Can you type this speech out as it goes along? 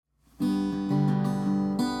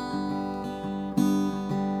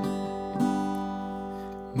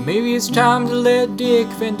Maybe it's time to let Dick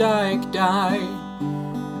Van Dyke die.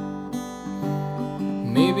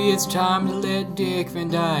 Maybe it's time to let Dick Van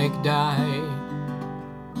Dyke die.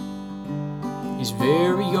 He's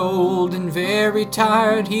very old and very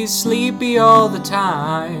tired, he's sleepy all the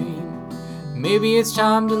time. Maybe it's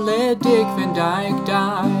time to let Dick Van Dyke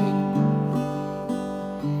die.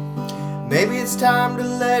 Maybe it's time to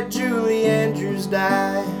let Julie Andrews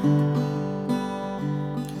die.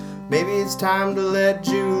 Maybe it's time to let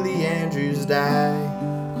Julie Andrews die.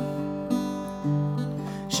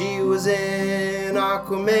 She was in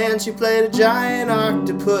Aquaman, she played a giant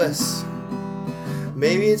octopus.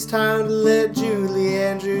 Maybe it's time to let Julie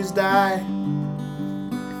Andrews die.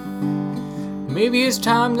 Maybe it's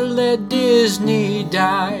time to let Disney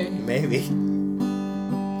die. Maybe.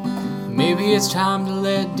 Maybe it's time to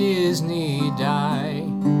let Disney die.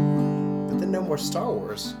 But then no more Star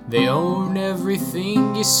Wars. They own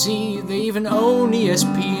everything you see, they even own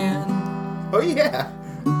ESPN. Oh yeah.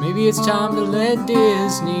 Maybe it's time to let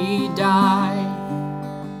Disney die.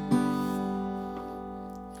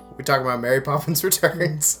 We're talking about Mary Poppins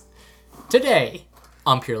Returns. Today,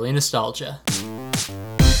 on Purely Nostalgia.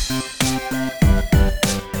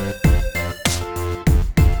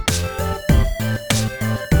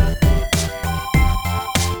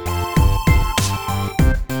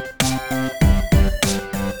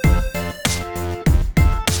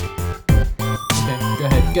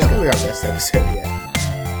 It's gonna be our best episode yet.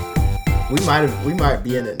 We might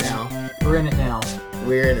be in it now. We're in it now.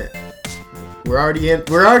 We're in it. We're already in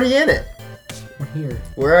it. We're here.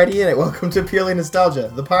 We're already in it. Welcome to Purely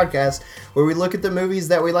Nostalgia, the podcast where we look at the movies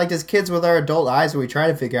that we liked as kids with our adult eyes, and we try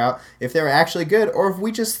to figure out if they were actually good or if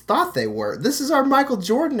we just thought they were. This is our Michael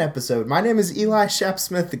Jordan episode. My name is Eli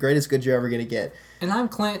Shap-Smith, the greatest good you're ever gonna get. And I'm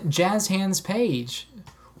Clint Jazz Hands Page.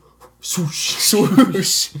 Swoosh,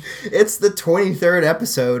 swoosh. It's the 23rd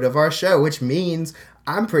episode of our show, which means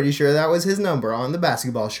I'm pretty sure that was his number on the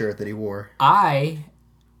basketball shirt that he wore. I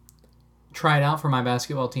tried out for my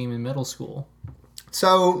basketball team in middle school.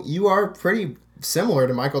 So you are pretty similar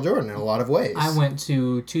to Michael Jordan in a lot of ways. I went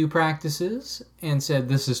to 2 practices and said,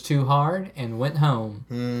 this is too hard, and went home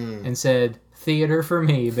and said, theater for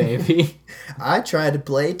me, baby. I tried to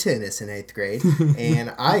play tennis in 8th grade,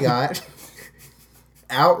 and I got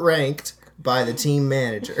outranked by the team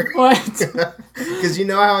manager. What? Because you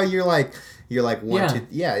know how you're like one, Yeah. 2,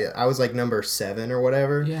 yeah, I was like number 7 or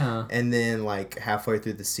whatever. Yeah. And then like halfway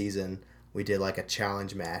through the season, we did like a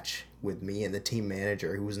challenge match with me and the team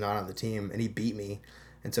manager who was not on the team, and he beat me.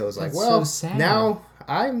 And so it was like, That's well, so sad. now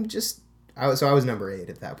I was number 8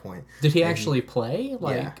 at that point. Did he actually play,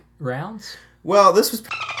 Yeah. rounds? Well, this was...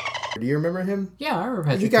 Do you remember him? Yeah, I remember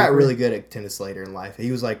Patrick He got Cooper. really good at tennis later in life. He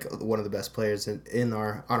was like one of the best players on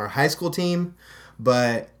our high school team,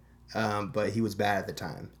 but he was bad at the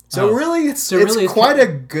time. So really, it's quite a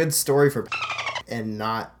good story for and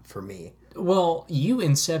not for me. Well, you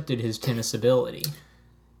incepted his tennis ability.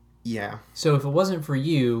 Yeah. So if it wasn't for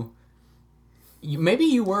you, maybe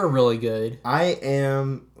you were really good,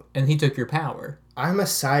 and he took your power. I'm a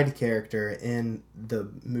side character in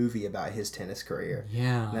the movie about his tennis career.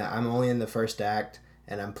 Yeah. Now, I'm only in the first act,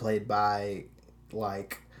 and I'm played by,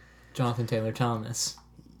 like... Jonathan Taylor Thomas.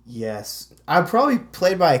 Yes. I'm probably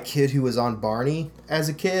played by a kid who was on Barney as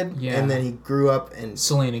a kid, Yeah. and then he grew up and...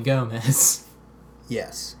 Selena Gomez.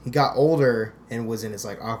 Yes. He got older and was in his,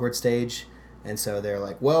 like, awkward stage, and so they're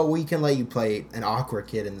like, well, we can let you play an awkward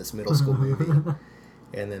kid in this middle school movie.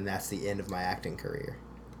 And then that's the end of my acting career.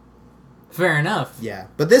 Fair enough. Yeah,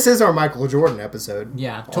 but this is our Michael Jordan episode.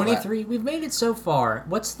 Yeah, 23. We've made it so far.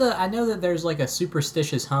 I know that there's like a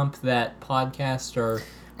superstitious hump that podcasts are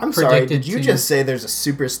I'm sorry, predicted did you to... just say there's a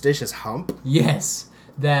superstitious hump? Yes,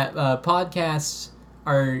 that podcasts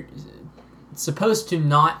are supposed to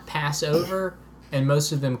not pass over, and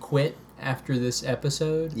most of them quit after this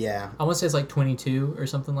episode. Yeah. I want to say it's like 22 or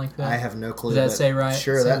something like that. I have no clue. Does that say right?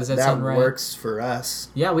 Sure, Does that that sound right? works for us.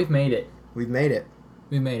 Yeah, we've made it. We've made it.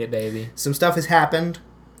 We made it, baby. Some stuff has happened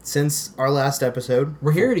since our last episode.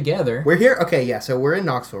 We're here together. We're here. Okay, yeah, so we're in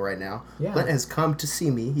Knoxville right now. Yeah. Clint has come to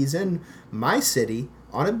see me. He's in my city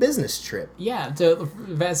on a business trip. Yeah,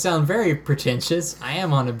 that sounds very pretentious. I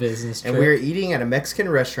am on a business trip. And we were eating at a Mexican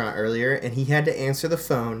restaurant earlier, and he had to answer the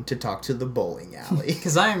phone to talk to the bowling alley.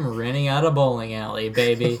 Because I'm renting out a bowling alley,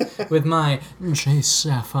 baby, with my Chase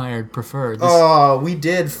Sapphire Preferred. Oh, we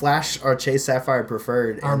did flash our Chase Sapphire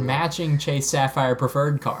Preferred. Our matching Chase Sapphire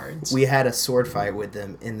Preferred cards. We had a sword fight with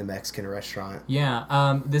them in the Mexican restaurant.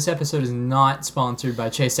 Yeah, this episode is not sponsored by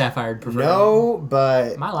Chase Sapphire Preferred. No,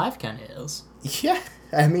 but... My life kind of is. Yeah,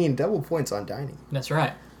 I mean, double points on dining. That's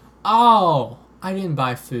right. Oh, I didn't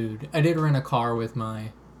buy food. I did rent a car with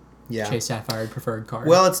my Yeah. Chase Sapphire preferred card.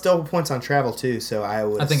 Well, it's double points on travel too, so I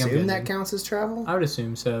would think I'm assume good. that counts as travel. I would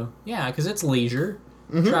assume so. Yeah, because it's leisure.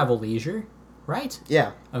 Mhm. Travel leisure. Right?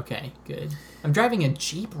 Yeah. Okay, good. I'm driving a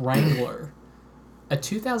Jeep Wrangler. A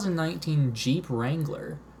 2019 Jeep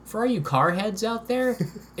Wrangler. For all you car heads out there,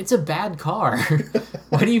 it's a bad car.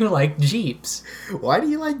 Why do you like Jeeps? Why do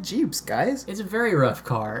you like Jeeps, guys? It's a very rough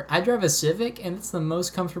car. I drive a Civic, and it's the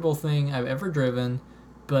most comfortable thing I've ever driven.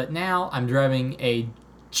 But now I'm driving a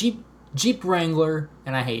Jeep Wrangler,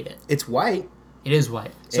 and I hate it. It's white. It is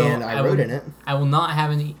white. So And I rode in it. I will not have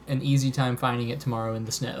an easy time finding it tomorrow in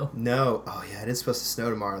the snow. No. Oh, yeah, it is supposed to snow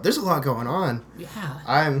tomorrow. There's a lot going on. Yeah.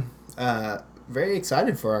 I'm very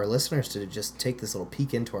excited for our listeners to just take this little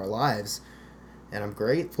peek into our lives. And I'm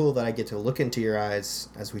grateful that I get to look into your eyes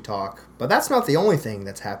as we talk. But that's not the only thing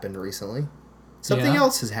that's happened recently. Something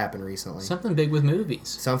else has happened recently. Something big with movies.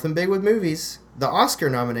 Something big with movies. The Oscar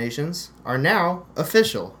nominations are now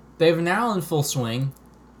official. They've now in full swing.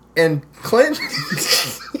 And Clint...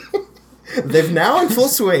 They've now in full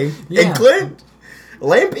swing. Yeah. And Clint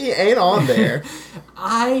Lampy ain't on there.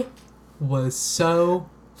 I was so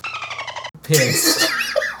pissed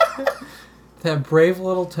that Brave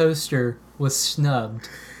Little Toaster was snubbed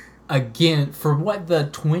again for what, the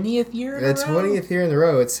 20th year in a The row? 20th year in a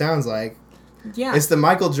row, it sounds like. Yeah. It's the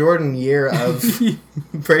Michael Jordan year of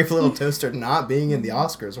Brave Little Toaster not being in the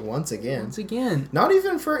Oscars once again. Once again. Not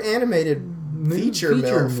even for animated feature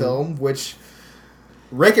feature film, which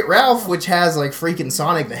Wreck-It Ralph, which has like freaking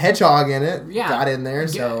Sonic the Hedgehog in it, Yeah. got in there.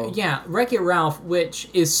 So Yeah, Wreck-It Ralph, which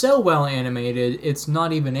is so well animated, it's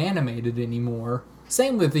not even animated anymore.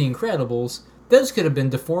 Same with The Incredibles. Those could have been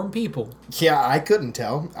deformed people. yeah, I couldn't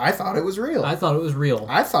tell. I thought it was real. I thought it was real.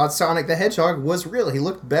 I thought Sonic the Hedgehog was real. He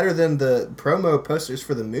looked better than the promo posters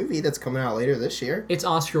for the movie that's coming out later this year. It's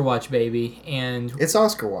Oscar watch, baby, and It's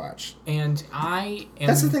Oscar Watch. I am...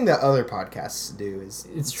 That's the thing that other podcasts do is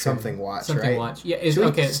It's true. something watch, Something right? watch. Yeah,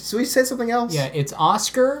 Should we say something else? Yeah, it's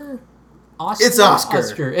Oscar. It's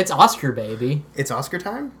Oscar. It's Oscar, baby. It's Oscar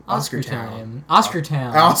time? Oscar time. Oscar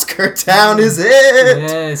Town. Oscar Town is it!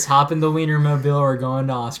 Yes, hop in the Wienermobile. We're going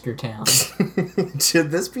to Oscar Town. Should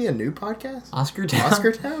this be a new podcast? Oscar Town.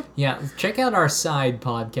 Oscar Town? Yeah, check out our side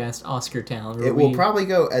podcast, Oscar Town. where It will we- probably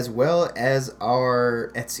go as well as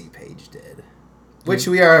our Etsy page did. Which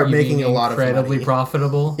we are you making being a lot of money. incredibly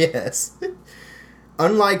profitable. Yes.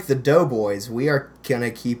 Unlike the Doughboys, we are going to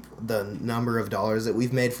keep the number of dollars that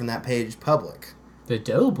we've made from that page public. The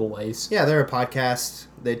Doughboys. Yeah, they're a podcast.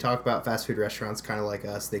 They talk about fast food restaurants kind of like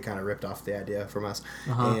us. They kind of ripped off the idea from us.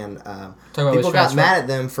 Uh-huh. And about people which got fast mad at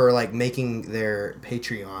them for like making their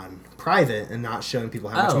Patreon private and not showing people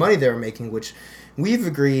how much Oh. money they were making, which we've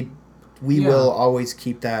agreed we Yeah. will always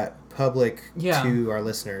keep that public Yeah. to our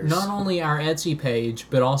listeners. Not only our Etsy page,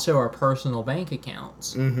 but also our personal bank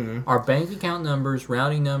accounts. Mm-hmm. Our bank account numbers,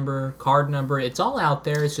 routing number, card number, it's all out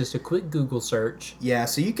there. It's just a quick Google search. Yeah,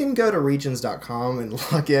 so you can go to regions.com and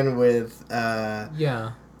log in with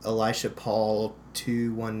Yeah. Elisha Paul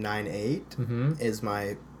 2198 Mm-hmm. is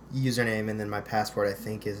my username, and then my password I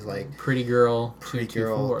think is like Pretty Girl Pretty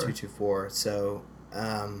 224. Girl 224. So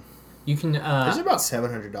You can. there's about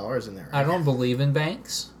 $700 in there. I don't believe in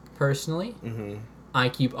banks personally. Mm-hmm. I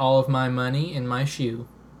keep all of my money in my shoe.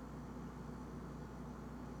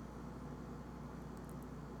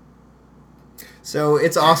 So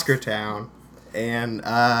it's Oscar Town, and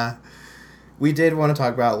we did want to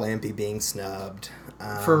talk about Lampy being snubbed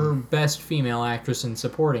For Best Female Actress in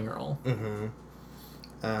Supporting Role.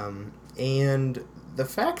 And the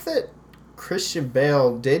fact that Christian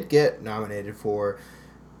Bale did get nominated for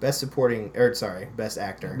Best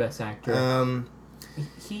Actor. Best Actor.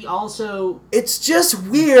 He also... It's just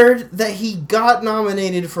weird that he got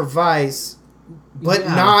nominated for Vice, but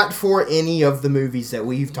Yeah. not for any of the movies that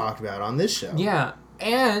we've talked about on this show. Yeah,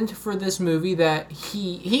 and for this movie that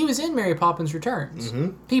he was in Mary Poppins Returns.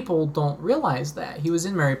 Mhm. People don't realize that. He was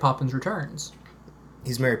in Mary Poppins Returns.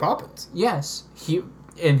 He's Mary Poppins. Yes, he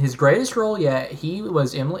in his greatest role yet, he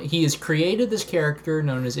was Emily. He has created this character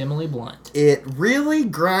known as Emily Blunt. It really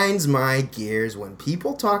grinds my gears when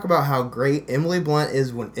people talk about how great Emily Blunt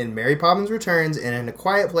is in Mary Poppins Returns and in A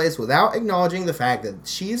Quiet Place without acknowledging the fact that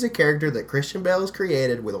she is a character that Christian Bale has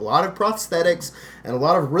created with a lot of prosthetics and a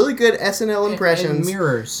lot of really good SNL impressions. And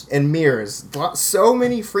mirrors. And mirrors. So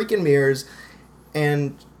many freaking mirrors.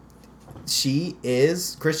 And she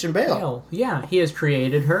is Christian Bale. Hell, yeah, he has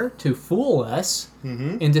created her to fool us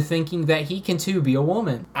into thinking that he can too be a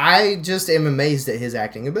woman. I just am amazed at his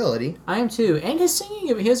acting ability. I am too. And his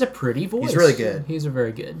singing, he has a pretty voice. He's really good. He's a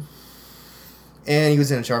very good. And he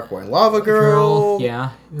was in Shark Boy and Lava Girl.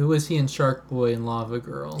 Yeah. Who was he in Shark Boy and Lava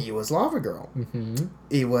Girl? He was Lava Girl. Mm-hmm.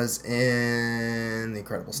 He was in The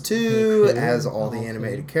Incredibles 2 as all the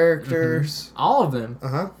animated characters. Mm-hmm. All of them.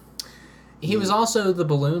 Uh-huh. He was also the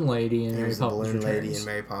balloon lady in Mary Poppins Returns. He was the balloon Returns. lady in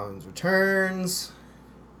Mary Poppins Returns.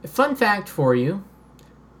 Fun fact for you.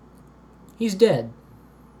 He's dead.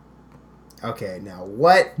 Okay, now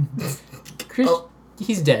what?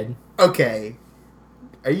 He's dead. Okay.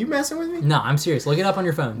 Are you messing with me? No, I'm serious. Look it up on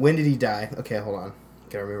your phone. When did he die? Okay, hold on.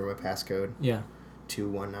 Gotta remember my passcode. Yeah.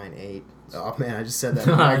 2198. Oh man, I just said that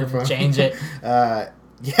on the microphone. Change it. Yeah,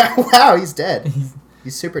 wow, he's dead.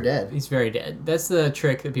 He's super dead. He's very dead. That's the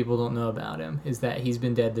trick that people don't know about him, is that he's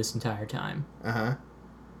been dead this entire time. Uh-huh.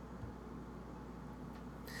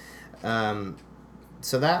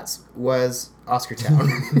 So that was Oscar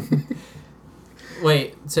Town.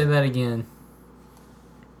 Wait, say that again.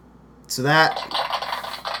 So that...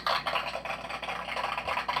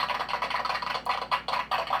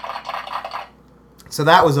 So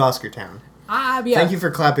that was Oscar Town. Yeah. Thank you for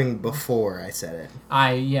clapping before I said it.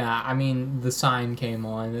 I mean, the sign came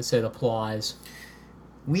on that said applause.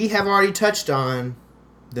 We have already touched on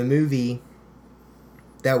the movie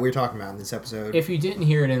that we're talking about in this episode. If you didn't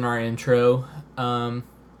hear it in our intro,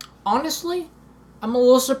 honestly, I'm a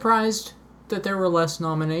little surprised that there were less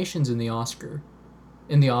nominations in the Oscar.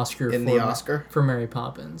 For Mary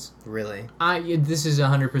Poppins. Really? This is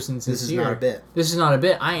 100% sincere. This is not a bit. This is not a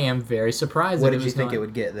bit. I am very surprised. What did you think it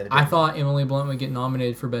would get? That it I thought Emily Blunt would get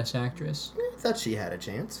nominated for Best Actress. I thought she had a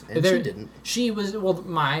chance, and she didn't. She was, well,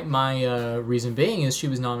 my reason being is she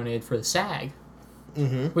was nominated for the SAG,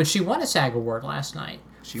 which she won a SAG award last night.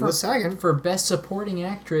 She was SAGing for Best Supporting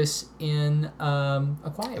Actress in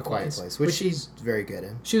A Quiet Place, which she's very good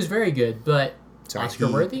in. She was very good, but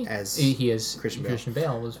Oscar worthy as Christian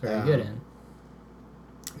Bale was very good in.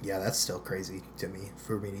 Yeah, that's still crazy to me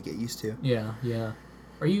for me to get used to. Yeah.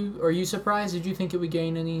 Are you surprised? Did you think it would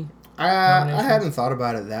gain any? I hadn't thought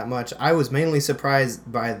about it that much. I was mainly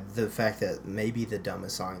surprised by the fact that maybe the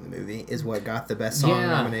dumbest song in the movie is what got the best song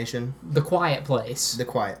nomination. The Quiet Place. The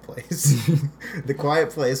Quiet Place. The Quiet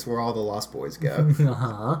Place where all the Lost Boys go.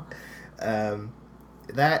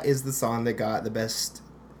 That is the song that got the best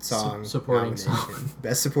song supporting nomination. Song.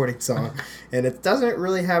 Best supporting song. And it doesn't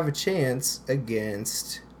really have a chance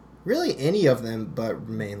against really any of them, but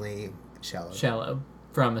mainly Shallow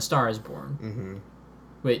from A Star Is Born,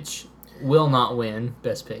 which will not win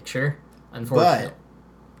Best Picture, unfortunately.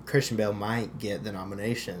 But Christian Bale might get the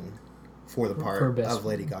nomination for the part of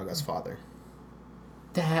Lady Gaga's father.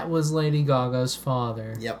 That was Lady Gaga's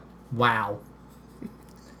father. Yep. Wow.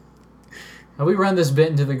 We run this bit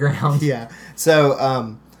into the ground. Yeah.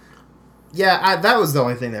 So, that was the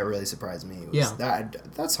only thing that really surprised me.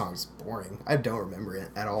 That song's boring. I don't remember it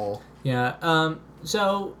at all. Yeah.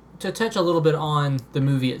 So, to touch a little bit on the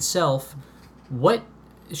movie itself, what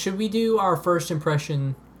should we do our first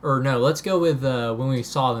impression? Or no, let's go with when we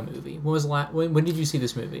saw the movie. When was when did you see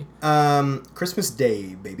this movie? Christmas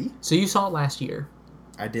Day, baby. So you saw it last year.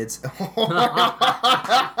 I did.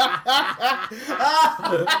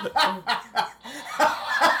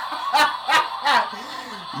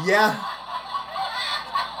 Yeah.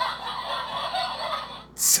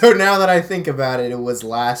 So now that I think about it, it was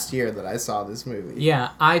last year that I saw this movie.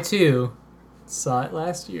 Yeah, I too saw it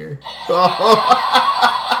last year.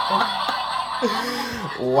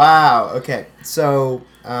 Wow. Okay. So,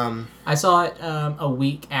 I saw it a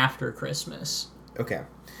week after Christmas. Okay.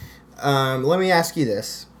 Let me ask you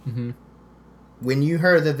this. When you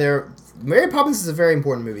heard that Mary Poppins is a very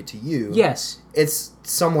important movie to you. Yes. It's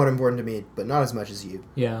somewhat important to me, but not as much as you.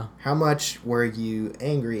 Yeah. How much were you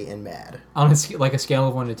angry and mad? On a scale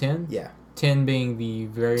of 1 to 10? Yeah. 10 being the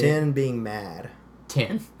very... 10 being mad.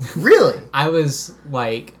 10. Really? I was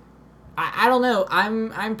like... I don't know.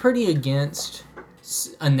 I'm pretty against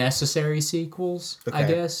unnecessary sequels, I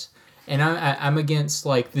guess. And I'm against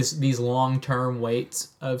like these long-term waits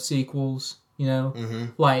of sequels, you know?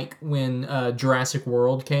 Like when Jurassic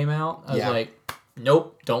World came out, I was like,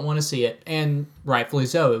 nope, don't want to see it. And rightfully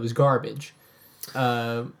so, it was garbage.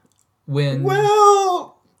 Well,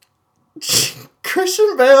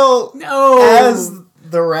 Christian Bale as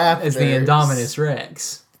the Raptors. As the Indominus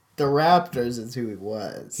Rex. The Raptors is who he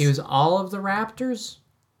was. He was all of the Raptors?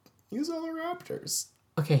 He was all the Raptors.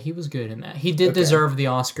 Okay, he was good in that. He did deserve the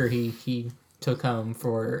Oscar he took home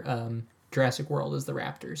for Jurassic World as the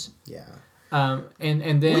Raptors. Yeah. And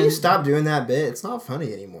then... Will you stop doing that bit? It's not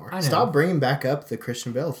funny anymore. I know. Stop bringing back up the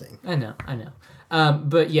Christian Bale thing. I know.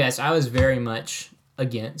 But yes, I was very much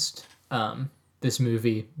against this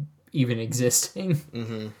movie even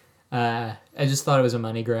existing. I just thought it was a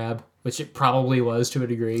money grab, which it probably was to a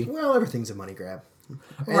degree. Well, everything's a money grab.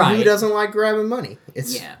 And Right. who doesn't like grabbing money?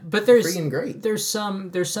 It's But there's freaking great. There's some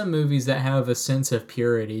movies that have a sense of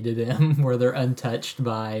purity to them where they're untouched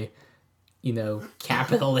by,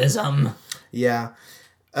 capitalism. Yeah.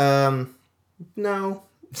 No.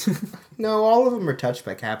 No, all of them are touched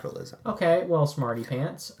by capitalism. Okay, well, Smarty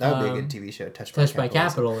Pants. That would be a good TV show, Touched by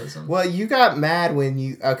Capitalism. Well, you got mad when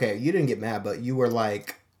you didn't get mad, but you were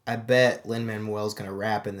like, I bet Lin-Manuel's going to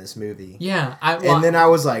rap in this movie. Yeah. And then I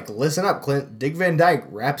was like, listen up, Clint. Dick Van Dyke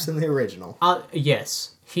raps in the original.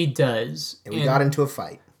 Yes, he does. And we got into a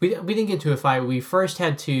fight. We didn't get to a fight. We first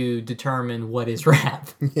had to determine what is rap.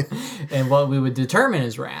 And what we would determine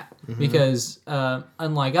is rap. Mm-hmm. Because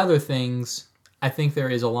unlike other things, I think there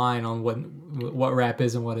is a line on what rap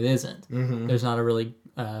is and what it isn't. Mm-hmm. There's not a really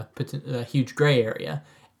a huge gray area.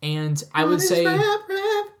 And I would say... Rap?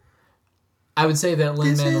 I would say that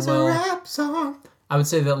Lin-Manuel... This is a rap song. I would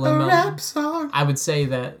say that Lin-Manuel... A rap song. I would say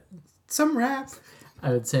that... Some rap. I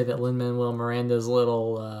would say that Lin-Manuel Miranda's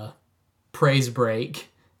little praise break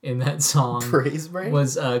in that song... Praise break?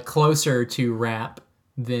 ...was closer to rap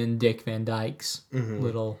than Dick Van Dyke's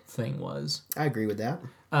little thing was. I agree with that.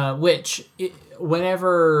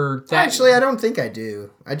 Whenever... Actually, I don't think I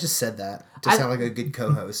do. I just said that to sound like a good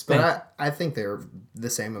co-host. But I think they're the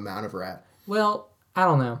same amount of rap. Well, I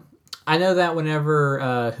don't know. I know that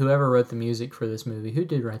whenever whoever wrote the music for this movie, who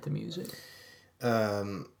did write the music?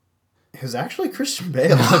 It was actually Christian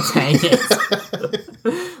Bale. Oh, dang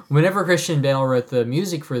it. Whenever Christian Bale wrote the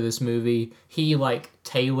music for this movie, he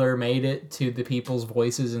tailor-made it to the people's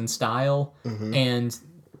voices and style. Mm-hmm. And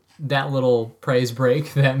that little praise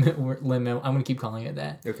break that Lin-Manuel, I'm going to keep calling it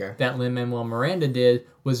that. Okay. That Lin-Manuel Miranda did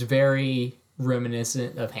was very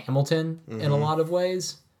reminiscent of Hamilton in a lot of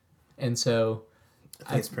ways. And so...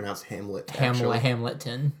 I think it's pronounced Hamlet. Hamlet.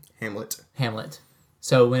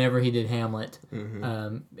 So whenever he did Hamlet,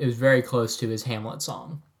 it was very close to his Hamlet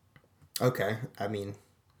song. Okay, I mean,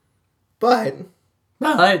 but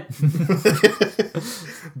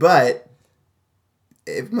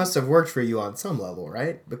it must have worked for you on some level,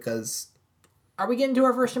 right? Because are we getting to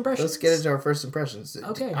our first impressions? Let's get into our first impressions.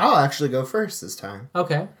 Okay, I'll actually go first this time.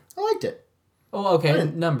 Okay, I liked it. Oh, okay.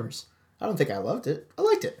 Numbers. I don't think I loved it. I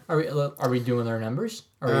liked it. Are we doing our numbers?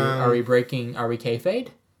 Are we breaking? Are we kayfabe?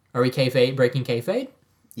 Are we kayfabe breaking kayfabe?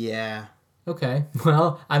 Yeah. Okay.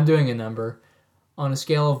 Well, I'm doing a number on a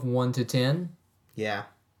scale of 1 to 10. Yeah.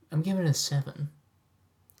 I'm giving it a 7.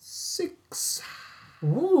 6.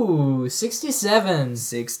 Ooh, 67.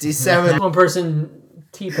 67. One person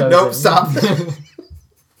T-posing. Nope. Stop.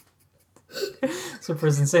 Some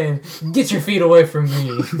person saying, "Get your feet away from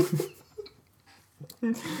me."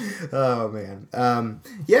 Oh man.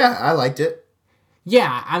 Yeah, I liked it.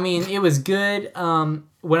 Yeah, I mean, it was good.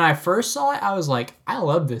 When I first saw it, I was like, I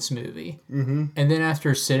love this movie. Mm-hmm. And then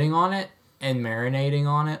after sitting on it and marinating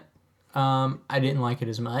on it, I didn't like it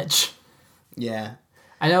as much. Yeah.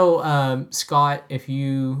 I know, Scott, if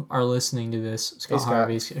you are listening to this, Scott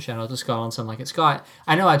Harvey, shout out to Scott on Something Like It. Scott,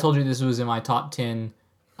 I know I told you this was in my top 10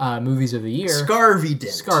 movies of the year. Scarvy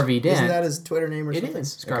Dent. Scarvy Dent. Isn't that his Twitter name or something? It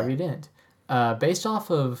is, Scarvy Dent. Based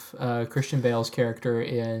off of Christian Bale's character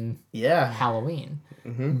in Halloween.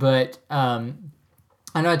 Mm-hmm. But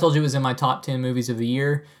I know I told you it was in my top 10 movies of the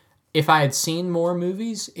year. If I had seen more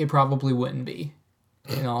movies, it probably wouldn't be.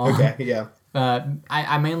 Okay, yeah.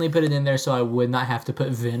 I mainly put it in there so I would not have to put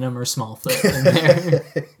Venom or Smallfoot in there.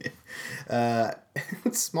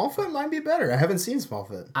 Smallfoot might be better. I haven't seen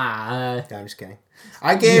Smallfoot. No, I'm just kidding.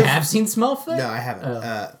 You have seen Smallfoot? No, I haven't.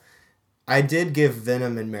 Oh. I did give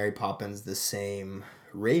Venom and Mary Poppins the same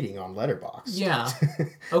rating on Letterboxd. Yeah.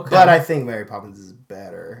 Okay. But I think Mary Poppins is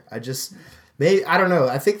better. I don't know.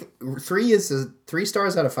 I think 3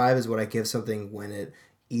 stars out of 5 is what I give something when it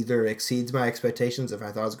either exceeds my expectations if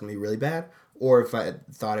I thought it was going to be really bad, or if I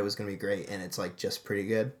thought it was going to be great and it's just pretty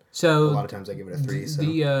good. So a lot of times I give it a 3.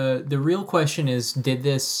 So the real question is, did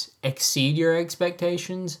this exceed your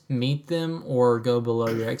expectations, meet them, or go below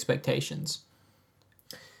your expectations?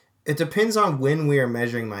 It depends on when we are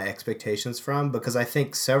measuring my expectations from, because I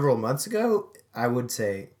think several months ago, I would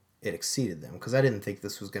say it exceeded them, because I didn't think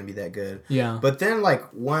this was going to be that good. Yeah. But then,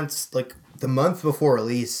 once, the month before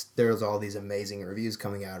release, there was all these amazing reviews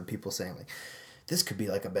coming out, and people saying, this could be,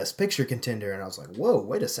 a Best Picture contender, and I was like, whoa,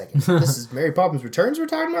 wait a second. This is Mary Poppins Returns we're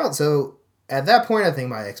talking about? So, at that point, I think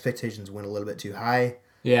my expectations went a little bit too high.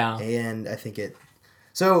 Yeah. And I think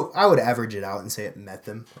so I would average it out and say it met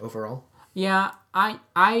them overall. Yeah,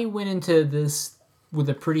 I went into this with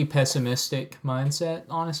a pretty pessimistic mindset,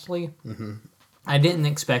 honestly. Mm-hmm. I didn't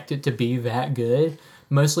expect it to be that good,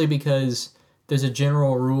 mostly because there's a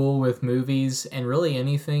general rule with movies and really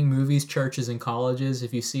anything, movies, churches, and colleges.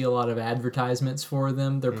 If you see a lot of advertisements for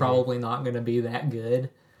them, they're probably not going to be that good.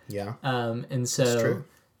 Yeah. And It's so true.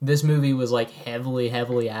 this movie was like heavily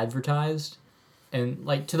advertised, and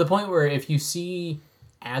like to the point where if you see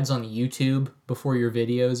ads on YouTube before your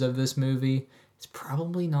videos of this movie, it's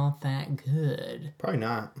probably not that good. Probably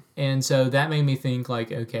not. And so that made me think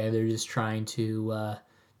like, okay, they're just trying to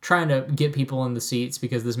get people in the seats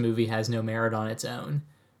because this movie has no merit on its own.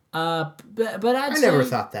 But I never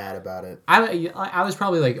thought that about it. I was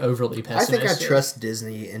probably like overly I pessimistic. think I trust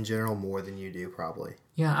Disney in general more than you do, probably.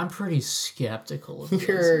 Yeah, I'm pretty skeptical of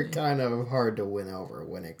You're Disney. kind of hard to win over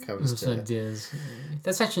when it comes So to... Disney.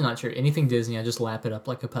 That's actually not true. Anything Disney, I just lap it up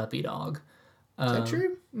like a puppy dog. Is that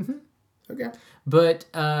true? Mm-hmm. Okay. But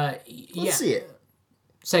Let's yeah, see it.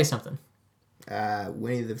 say something.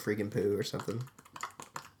 Winnie the freaking Pooh or something.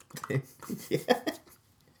 Yeah.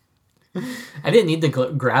 I didn't need to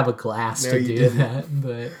grab a glass No, to you do didn't. that,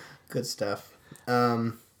 but Good stuff.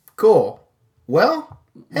 Cool. Well,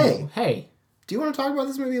 hey, hey, do you want to talk about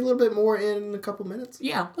this movie a little bit more in a couple minutes?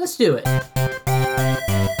 yeah, let's do it.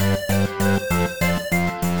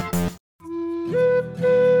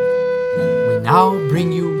 We now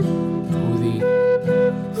bring you to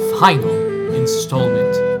the final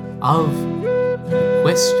installment of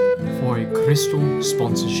Quest for a Crystal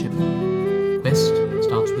Sponsorship. Quest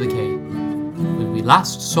starts with a K. When we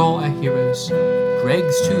last saw our heroes,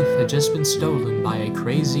 Greg's tooth had just been stolen by a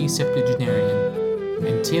crazy septuagenarian,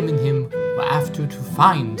 and Tim and him were after to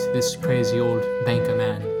find this crazy old banker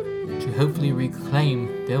man to hopefully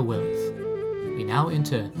reclaim their wealth. We now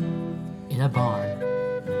enter in a barn.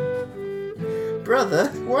 Brother,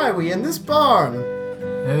 why are we in this barn?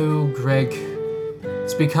 Oh, Greg,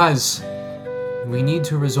 it's because we need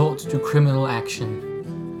to resort to criminal action.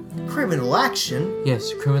 Criminal action?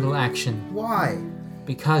 Yes, criminal action. Why?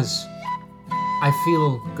 Because I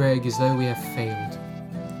feel, Greg, as though we have failed.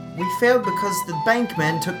 We failed because the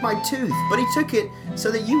bankman took my tooth, but he took it so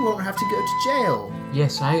that you won't have to go to jail.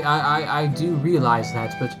 Yes, I do realize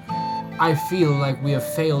that, but I feel like we have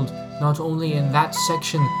failed not only in that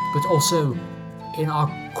section, but also in our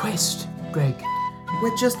quest, Greg.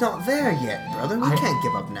 We're just not there yet, brother. We can't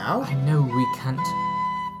give up now. I know we can't,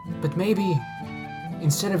 but maybe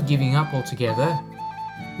instead of giving up altogether,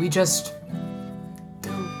 we just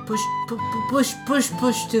go push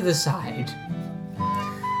to the side.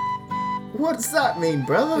 What does that mean, It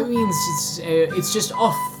brother? means it's just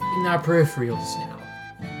off in our peripherals now.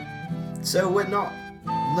 So we're not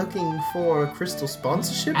looking for a crystal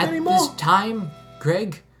sponsorship At anymore? this time,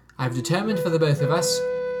 Greg, I've determined for the both of us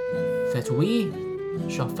that we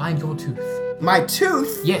shall find your tooth. My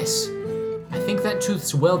tooth? Yes, I think that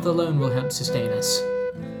tooth's wealth alone will help sustain us.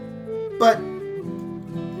 But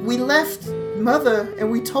we left Mother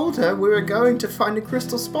and we told her we were going to find a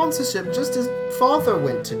crystal sponsorship just as Father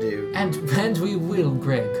went to do. And we will,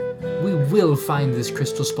 Greg. We will find this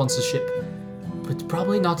crystal sponsorship, but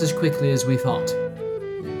probably not as quickly as we thought.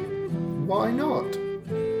 Why not?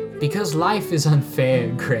 Because life is unfair,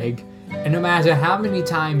 Greg. And no matter how many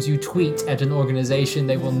times you tweet at an organization,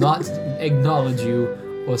 they will not acknowledge you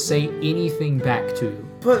or say anything back to you.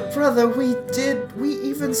 But brother, we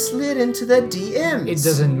even slid into their DMs. It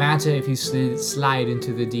doesn't matter if you slide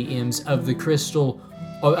into the DMs of the crystal,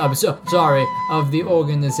 or of the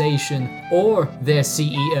organization or their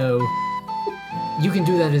CEO. You can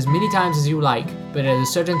do that as many times as you like, but at a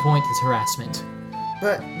certain point it's harassment.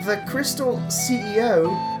 But the crystal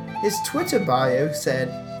CEO, his Twitter bio said,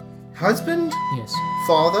 husband, Yes.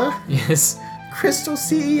 father, Yes. crystal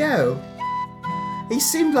CEO. He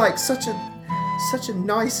seemed like such a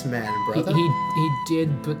nice man, brother. He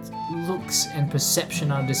did, but looks and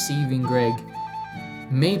perception are deceiving, Greg.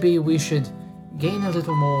 Maybe we should gain a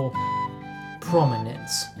little more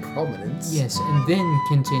prominence. Prominence? Yes, and then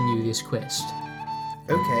continue this quest.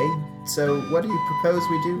 Okay, so what do you propose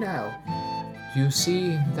we do now? You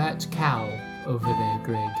see that cow over there,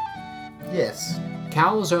 Greg? Yes.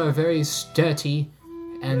 Cows are a very sturdy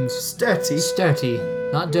and Sturdy. sturdy,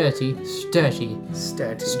 not dirty, sturdy.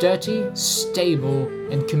 Sturdy. Sturdy, stable,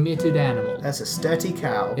 and committed animal. That's a sturdy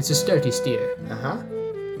cow. It's a sturdy steer. Uh-huh.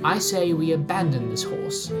 I say we abandon this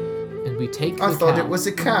horse, and we take the cow. I thought it was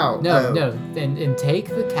a cow. No, Oh. no, and take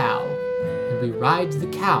the cow, and we ride the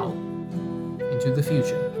cow into the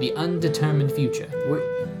future, the undetermined future. Wait,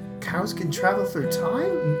 cows can travel through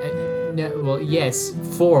time? No, well, yes,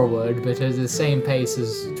 forward, but at the same pace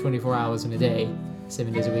as 24 hours in a day,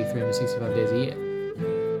 7 days a week, 365 days a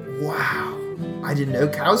year. Wow. I didn't know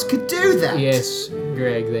cows could do that. Yes,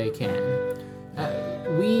 Greg, they can.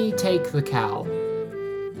 We take the cow,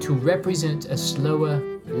 to represent a slower,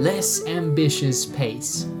 less ambitious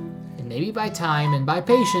pace. And maybe by time and by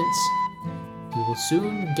patience, we will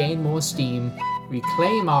soon gain more steam,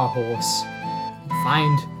 reclaim our horse, and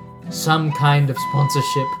find some kind of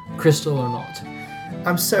sponsorship, crystal or not.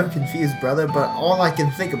 I'm so confused, brother, but all I can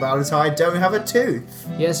think about is how I don't have a tooth.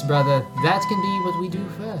 Yes, brother, that can be what we do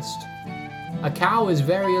first. A cow is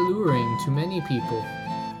very alluring to many people,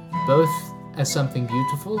 both as something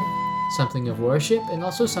beautiful, something of worship, and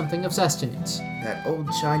also something of sustenance. That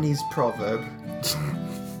old Chinese proverb.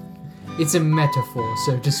 It's a metaphor,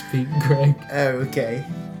 so to speak, Greg. Oh, okay.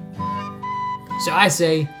 So I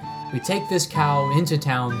say, we take this cow into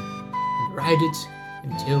town and ride it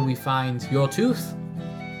until we find your tooth,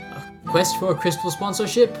 a quest for a crystal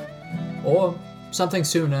sponsorship, or something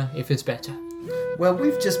sooner if it's better. Well,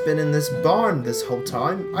 we've just been in this barn this whole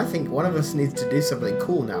time. I think one of us needs to do something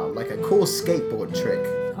cool now, like a cool skateboard trick.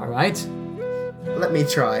 Alright? Let me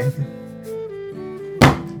try.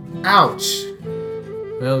 Ouch!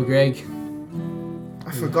 Well, Greg.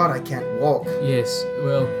 I forgot I can't walk. Yes,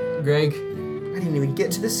 well, Greg. I didn't even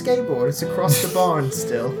get to the skateboard. It's across the barn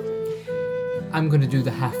still. I'm gonna do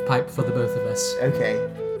the half pipe for the both of us. Okay.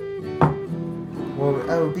 Whoa,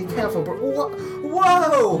 oh, be careful, bro.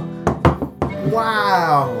 Whoa!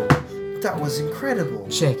 Wow! That was incredible.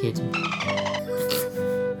 Shake it.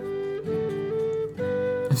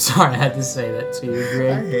 I'm sorry I had to say that to you, I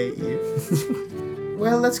Greg. hate you.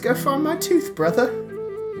 Well, let's go find my tooth, brother.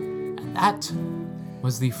 And that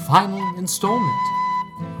was the final installment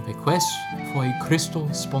of a quest for a crystal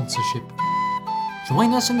sponsorship.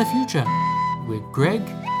 Join us in the future, where Greg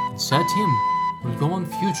and Sir Tim will go on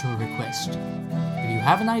future request. If you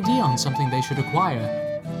have an idea on something they should acquire,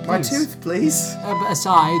 My please, tooth, please.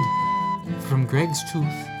 aside from Greg's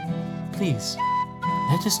tooth, please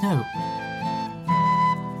let us know.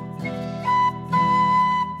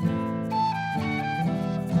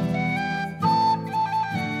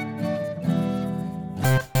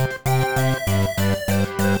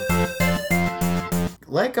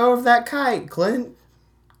 Let go of that kite, Clint.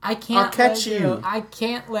 I can't I'll catch let go. you. I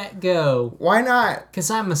can't let go. Why not? Because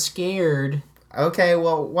I'm scared. Okay,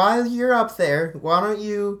 well, while you're up there, why don't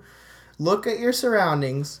you look at your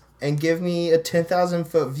surroundings and give me a 10,000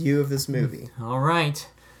 foot view of this movie? All right.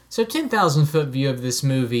 So 10,000 foot view of this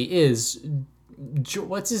movie is,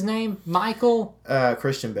 what's his name? Michael?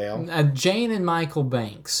 Christian Bale. Jane and Michael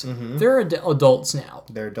Banks. They're adults now.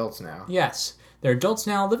 They're adults now. Yes. They're adults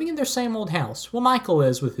now living in their same old house. Well, Michael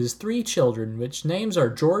is with his 3 children, which names are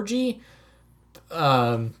Georgie,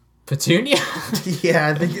 Petunia? Yeah,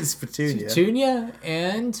 I think it's Petunia. Petunia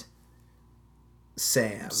and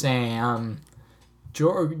Sam.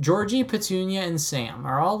 Georgie, Petunia, and Sam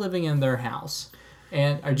are all living in their house.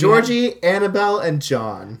 And Georgie, Annabelle, and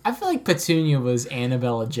John. I feel like Petunia was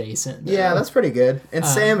Annabelle adjacent. Though. Yeah, that's pretty good. And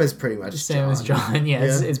Sam is pretty much Sam John. is John. Yeah,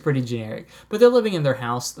 it's pretty generic. But they're living in their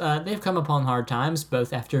house. They've come upon hard times,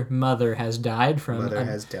 both after Mother has died from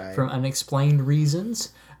unexplained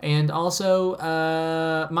reasons. And also,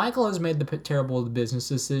 Michael has made the terrible business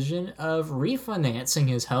decision of refinancing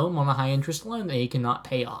his home on a high-interest loan that he cannot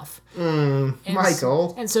pay off.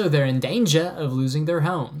 Michael. And so they're in danger of losing their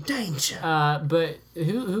home. Danger. But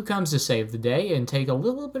who comes to save the day and take a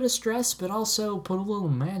little bit of stress, but also put a little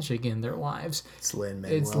magic in their lives? It's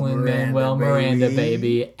Lin-Manuel It's Lin-Manuel Miranda,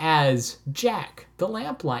 baby, as Jack, the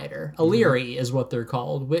lamplighter. Leary is what they're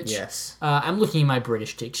called, which I'm looking at my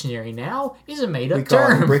British dictionary now, is a made-up term. We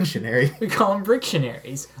call them Brictionary. We call them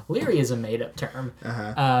Brictionaries. Leary is a made-up term.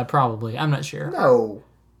 Probably. I'm not sure. No.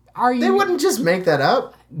 Are you? They wouldn't just make that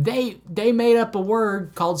up. They made up a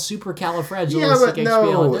word called supercalifragilisticexpialidocious. Yeah, but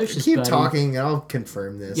no. Keep buddy. talking, and I'll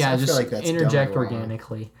confirm this. Yeah, I just feel like that's interject dumb and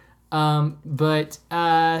organically. I'm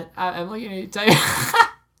looking at tell you.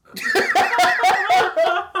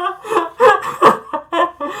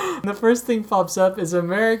 The first thing pops up is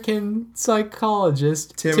American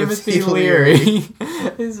psychologist Timothy Leary.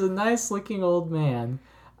 He's a nice-looking old man.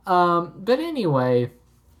 But anyway,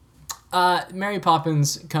 Mary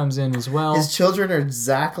Poppins comes in as well. His children are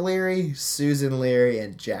Zach Leary, Susan Leary,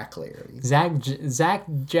 and Jack Leary. Zach,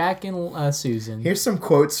 Jack, and Susan. Here's some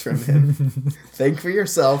quotes from him. Think for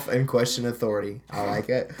yourself and question authority. I like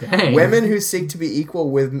it. Dang. Women who seek to be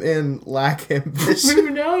equal with men lack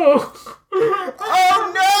ambition. No!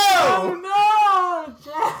 Oh no! Oh no!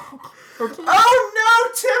 Jack! Okay. Oh no,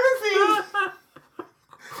 Timothy!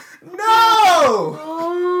 No!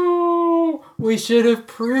 Oh, we should have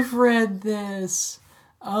proofread this.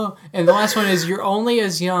 Oh, and the last one is, you're only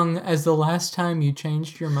as young as the last time you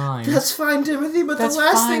changed your mind. That's fine, Timothy, but That's the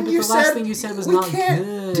last fine, thing but you the said, last thing you said was we not can't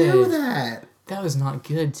good. do that. That was not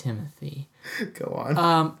good, Timothy. Go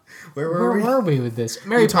on. Where were we with this?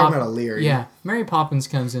 You're talking about Leary. Yeah, Mary Poppins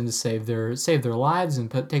comes in to save their lives and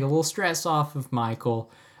take a little stress off of Michael.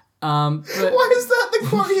 But why is that the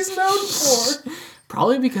quote he's known for?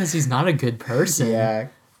 Probably because he's not a good person. Yeah.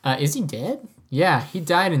 Is he dead? Yeah, he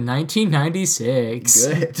died in 1996.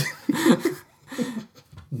 Good.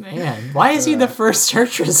 Man, why is he the first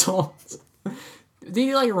search results?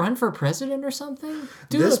 Did he run for president or something?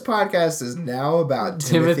 This podcast is now about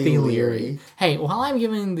Timothy Leary. Hey, while I'm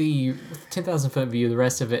giving the 10,000 foot view, the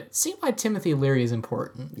rest of it, see why Timothy Leary is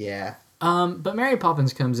important. Yeah. But Mary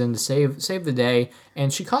Poppins comes in to save the day,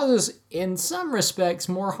 and she causes, in some respects,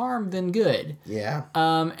 more harm than good. Yeah.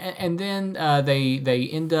 And then they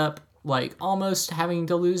end up almost having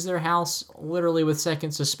to lose their house, literally with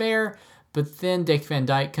seconds to spare. But then Dick Van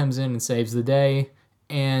Dyke comes in and saves the day,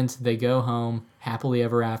 and they go home happily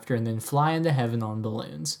ever after, and then fly into heaven on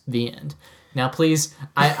balloons. The end. Now, please,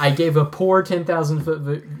 I gave a poor 10,000 foot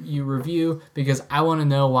view review because I want to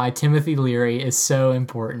know why Timothy Leary is so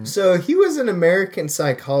important. So he was an American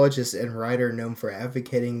psychologist and writer known for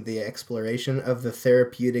advocating the exploration of the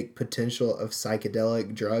therapeutic potential of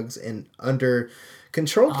psychedelic drugs and under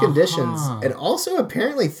controlled conditions, and also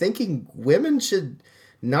apparently thinking women should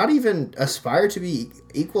not even aspire to be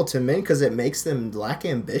equal to men because it makes them lack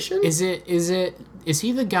ambition. Is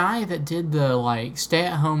he the guy that did the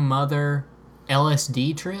stay-at-home mother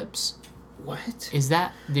LSD trips? What?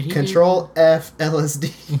 Did he Control F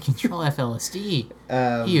LSD? Control F LSD.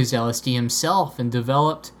 He used LSD himself and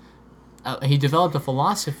developed a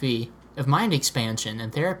philosophy of mind expansion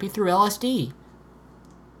and therapy through LSD.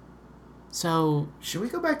 So... should we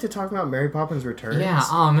go back to talking about Mary Poppins Returns? Yeah,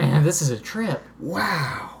 oh man, this is a trip.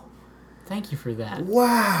 Wow. Thank you for that.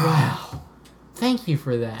 Wow. Thank you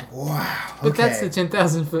for that. Wow. Okay. But that's the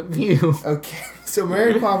 10,000 foot view. Okay, so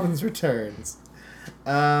Mary Poppins Returns.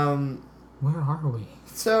 Where are we?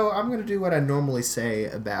 So I'm going to do what I normally say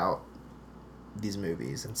about these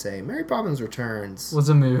movies and say Mary Poppins Returns was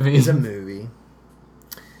a movie. Is a movie.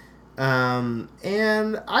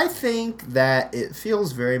 And I think that it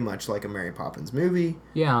feels very much like a Mary Poppins movie.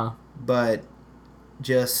 Yeah. But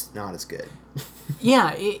just not as good.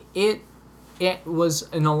 Yeah, it was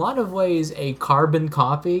in a lot of ways a carbon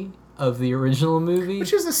copy of the original movie.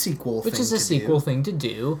 Which is a sequel thing to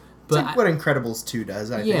do. But it's like what Incredibles 2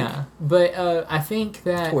 does, I think. Yeah, but I think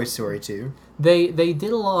that... Toy Story 2. They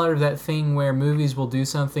did a lot of that thing where movies will do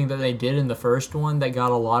something that they did in the first one that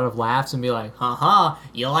got a lot of laughs and be like, haha,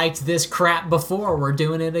 you liked this crap before, we're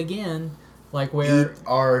doing it again. Where... Eat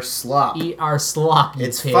our slop. Eat our slop,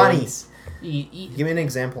 It's pigs. funny. Give me an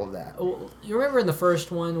example of that. You remember in the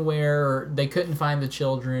first one where they couldn't find the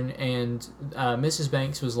children and Mrs.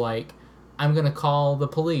 Banks was like, I'm going to call the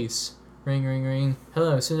police. Ring, ring, ring.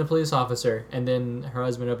 Hello, send a police officer. And then her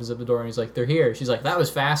husband opens up the door and he's like, they're here. She's like, that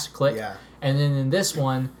was fast. Click. Yeah. And then in this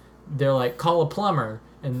one, they're like, call a plumber.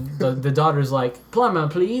 And the daughter's like, plumber,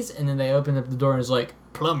 please. And then they open up the door and it's like,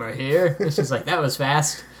 plumber here. And she's like, that was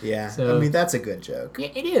fast. Yeah. So, I mean, that's a good joke. Yeah,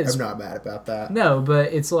 it is. I'm not mad about that. No,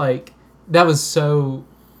 but it's like, that was so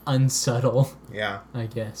unsubtle. Yeah. I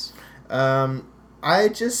guess. I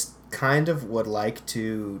just kind of would like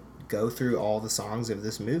to go through all the songs of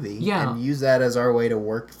this movie and use that as our way to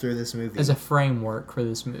work through this movie. As a framework for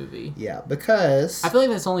this movie. Yeah, because... I feel like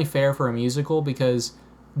that's only fair for a musical because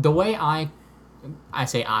the way I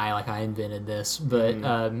say I, like I invented this, but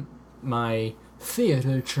my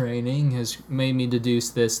theater training has made me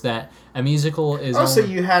deduce this, that a musical is... Oh, so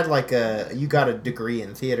you had you got a degree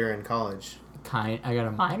in theater in college. I got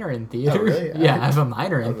a minor in theater. Oh, really? Yeah, I have a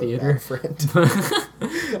minor in theater.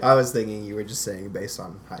 I was thinking you were just saying based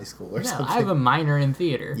on high school or something. I have a minor in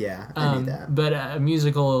theater. Yeah, I knew that. But a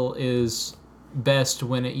musical is best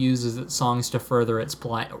when it uses its songs to further its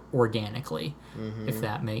plot organically, if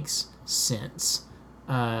that makes sense.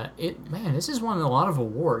 This has won a lot of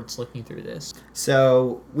awards looking through this.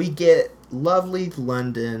 So we get lovely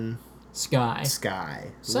London...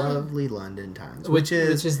 Sky. Lovely London times. Which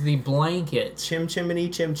is the blanket. Chim chimney,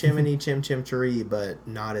 chim chimney, chim chim tree, but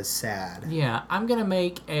not as sad. Yeah, I'm gonna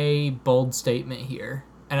make a bold statement here.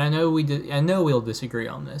 And I know we'll disagree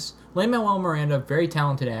on this. Lin-Manuel Miranda, very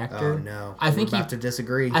talented actor. Oh no. I think we're about to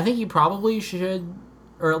disagree. I think he probably should,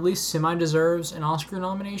 or at least semi-deserves an Oscar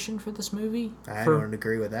nomination for this movie. I don't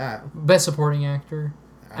agree with that. Best Supporting Actor.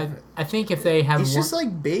 I think if they have... He's just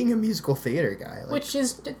like being a musical theater guy. Which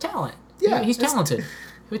is a talent. Yeah. He's talented.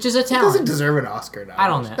 Which is a talent. He doesn't deserve an Oscar nomination. I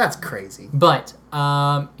don't know. That's crazy. But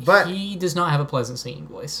he does not have a pleasant singing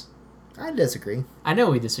voice. I disagree. I know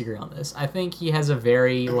we disagree on this. I think he has a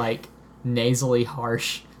very, nasally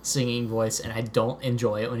harsh singing voice, and I don't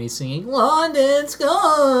enjoy it when he's singing London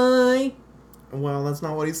Sky. Well, that's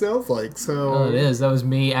not what he sounds like, so... Oh, it is. That was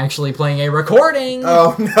me actually playing a recording.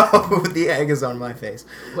 Oh, no. The egg is on my face.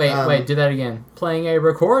 Wait, do that again. Playing a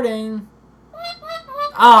recording.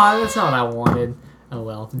 Ah, that's not what I wanted. Oh,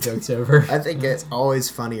 well, the joke's over. I think it's always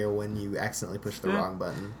funnier when you accidentally push the wrong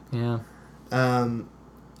button. Yeah.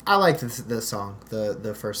 I liked the song,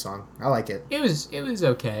 the first song. I like it. It was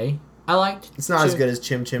okay. I liked... It's not as good as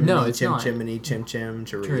Chim Chimney, No, it's Chim not. Chimney, Chim Chim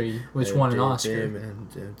Tree, which won an Oscar.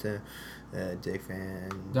 Dick Van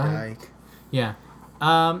Dyke. Yeah.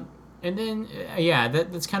 And then,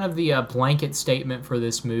 that's kind of the blanket statement for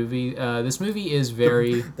this movie. This movie is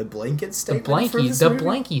very... The blanket statement The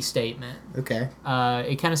blankie statement. Okay.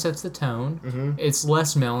 It kind of sets the tone. Mm-hmm. It's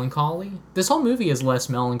less melancholy. This whole movie is less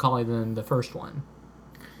melancholy than the first one.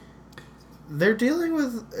 They're dealing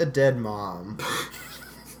with a dead mom.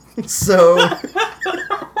 So...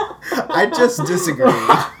 I just disagree.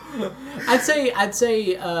 I'd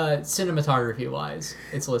say cinematography-wise,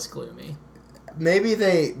 it's less gloomy. Maybe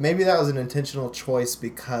that was an intentional choice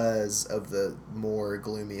because of the more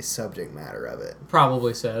gloomy subject matter of it.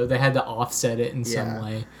 Probably so. They had to offset it in some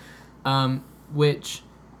way. Which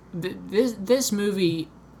this movie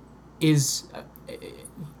is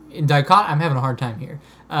in I'm having a hard time here.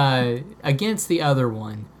 Against the other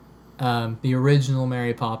one, the original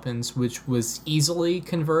Mary Poppins, which was easily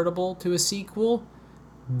convertible to a sequel.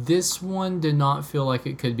 This one did not feel like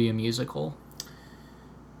it could be a musical.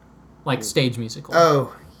 Like stage musical.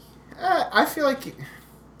 Oh, I feel like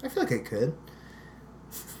it could.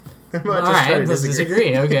 All right, let's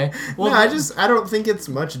disagree. Okay. Well, no, I don't think it's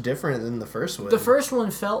much different than the first one. The first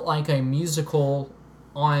one felt like a musical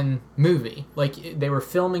on movie. Like they were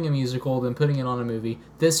filming a musical, then putting it on a movie.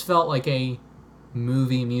 This felt like a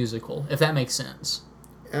movie musical, if that makes sense.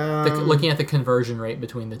 Looking at the conversion rate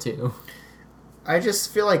between the two. I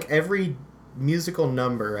just feel like every musical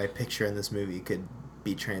number I picture in this movie could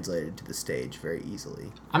be translated to the stage very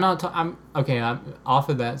easily. I'm off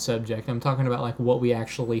of that subject. I'm talking about like what we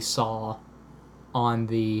actually saw on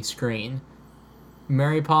the screen.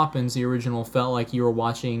 Mary Poppins, the original, felt like you were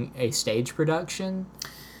watching a stage production,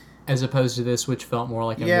 as opposed to this, which felt more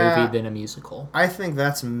like a movie than a musical. I think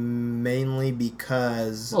that's mainly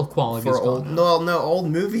because quality's gone up. Old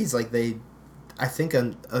movies I think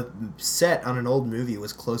a set on an old movie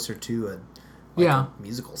was closer to a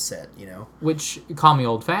musical set, you know? Which, call me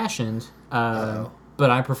old-fashioned, but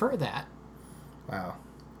I prefer that. Wow.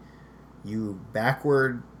 You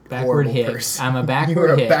backward hick. person. I'm a backward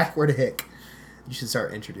You're hick. a backward hick. You should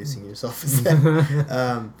start introducing yourself as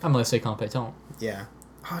that. I'm laissez compétent. Yeah.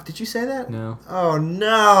 Oh, did you say that? No. Oh,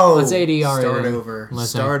 no! Let's ADR Start it. over.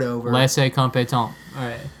 Start over. Laissez compétent. All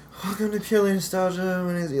right. Welcome to Purely Nostalgia.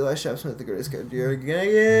 My name is Eli Shapsmith, the greatest character you're gonna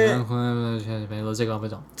get.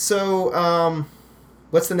 So,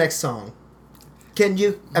 what's the next song? Can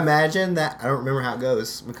you imagine that? I don't remember how it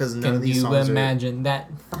goes because none of these songs Can you imagine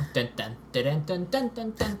that? It's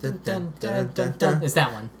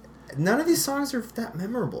that one. None of these songs are that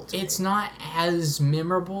memorable to me. It's not as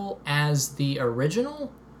memorable as the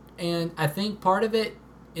original, and I think part of it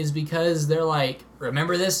is because they're like,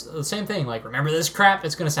 remember this? The same thing, like, remember this crap?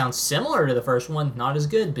 It's going to sound similar to the first one, not as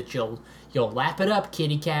good, but you'll lap it up,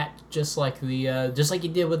 kitty cat, just like you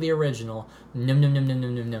did with the original. Num num num num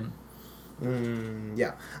num num num.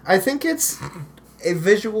 Yeah. I think it's a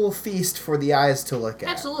visual feast for the eyes to look at.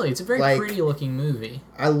 Absolutely. It's a very pretty looking movie.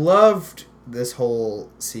 I loved this whole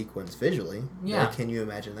sequence visually. Yeah. Can you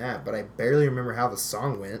imagine that? But I barely remember how the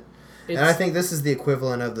song went. And I think this is the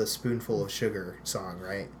equivalent of the Spoonful of Sugar song,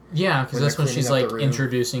 right? Yeah, because that's when she's like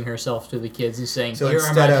introducing herself to the kids and saying, so here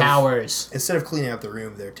are my powers. Instead of cleaning up the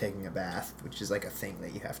room, they're taking a bath, which is like a thing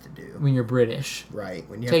that you have to do. When you're British. Right.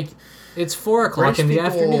 When you it's 4 o'clock in the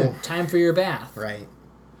afternoon. Time for your bath. Right.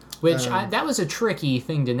 Which, that was a tricky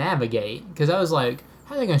thing to navigate, because I was like,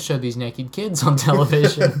 how are they going to show these naked kids on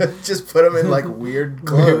television? Just put them in like weird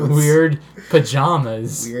clothes. Weird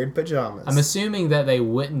pajamas. Weird pajamas. I'm assuming that they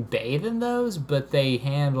wouldn't bathe in those, but they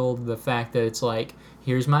handled the fact that it's like,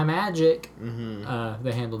 here's my magic. Mm-hmm.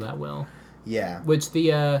 They handled that well. Yeah. Which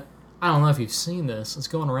I don't know if you've seen this. It's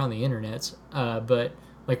going around the internet. But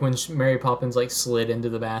like when Mary Poppins like slid into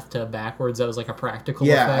the bathtub backwards, that was like a practical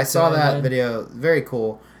effect. Yeah, I saw that video. Very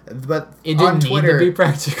cool. But it didn't on Twitter, need to be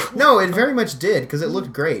practical. No, it very much did because it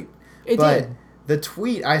looked great. It did. The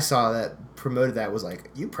tweet I saw that promoted that was like,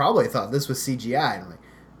 "You probably thought this was CGI," and I'm like,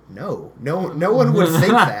 "No one would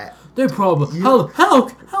think that." They probably how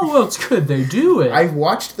else could they do it? I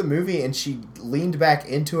watched the movie and she leaned back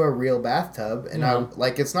into a real bathtub, and I'm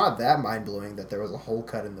like, it's not that mind blowing that there was a hole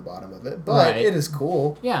cut in the bottom of it, but it is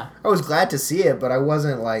cool. Yeah, I was glad to see it, but I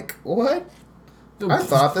wasn't like, what? I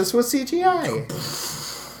thought this was CGI.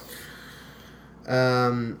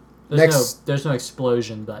 There's no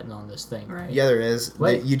explosion button on this thing, right? Yeah, there is.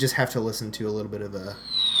 You just have to listen to a little bit of a.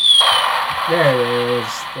 There it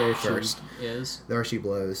is. There First. she is. There she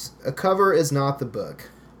blows. A cover is not the book.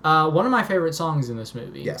 One of my favorite songs in this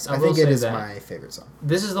movie. Yes, I think it is my favorite song.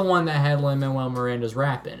 This is the one that had Lin-Manuel Miranda's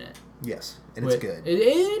rap in it. Yes, and it's good.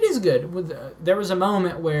 It is good. There was a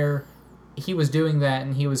moment where he was doing that,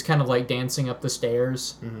 and he was kind of like dancing up the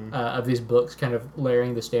stairs of these books, kind of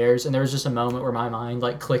layering the stairs. And there was just a moment where my mind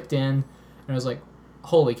like clicked in, and I was like,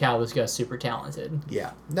 "Holy cow, this guy's super talented."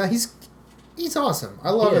 Yeah, no, he's awesome.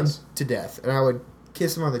 I love him to death, and I would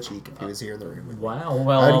kiss him on the cheek if he was here in the room with me. Wow,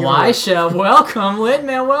 well, Elisha, welcome,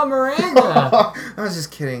 Lin-Manuel Miranda. I was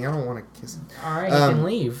just kidding. I don't want to kiss him. All right, you can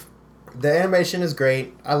leave. The animation is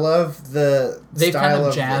great. I love the They've style kind of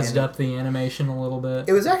of jazzed up the animation a little bit.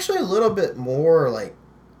 It was actually a little bit more like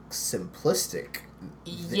simplistic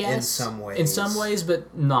yes, in some ways. In some ways,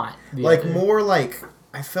 but not. Like more like,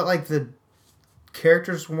 I felt like the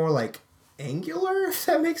characters were more like angular, if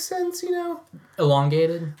that makes sense, you know?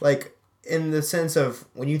 Elongated? Like in the sense of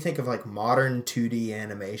when you think of like modern 2D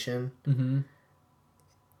animation,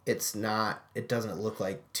 it doesn't look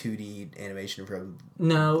like 2D animation from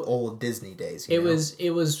old Disney days. You know?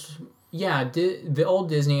 It was the old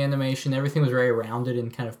Disney animation, everything was very rounded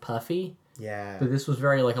and kind of puffy. Yeah. But this was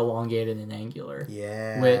very like elongated and angular.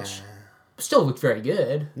 Yeah. Which still looked very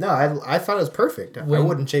good. No, I thought it was perfect. I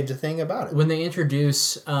wouldn't change a thing about it. When they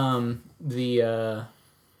introduce I'm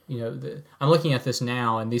looking at this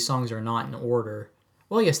now, and these songs are not in order.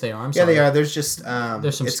 Well, yes, they are. I'm sorry. Yeah, they are. There's just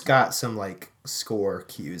it's got some like score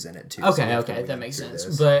cues in it too. Okay, that makes sense.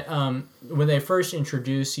 Those. But when they first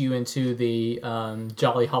introduce you into the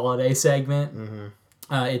Jolly Holiday segment,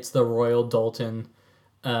 it's the Royal Dalton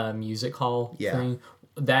music hall thing.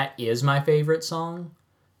 That is my favorite song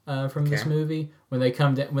from this movie. When they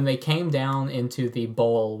came down into the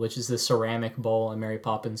bowl, which is the ceramic bowl, and Mary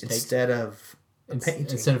Poppins instead of a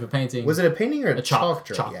painting. Was it a painting or a chalk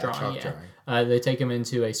drawing? Chalk drawing. They take him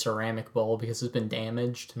into a ceramic bowl because it's been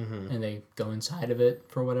damaged, and they go inside of it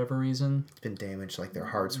for whatever reason. It's been damaged, like their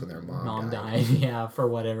hearts when their mom died. Yeah, for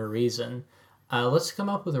whatever reason. Let's come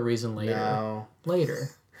up with a reason later. No. Later.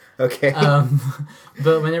 Okay.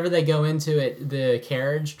 But whenever they go into it, the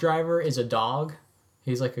carriage driver is a dog.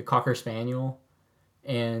 He's like a Cocker Spaniel.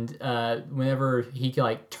 And whenever he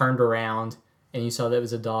like turned around and you saw that it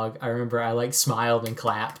was a dog, I remember I like smiled and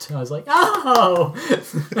clapped. I was like, oh!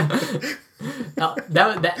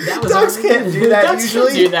 that was dogs can't do that dogs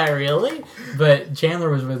usually. Can't do that really. But Chandler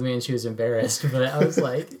was with me and she was embarrassed. But I was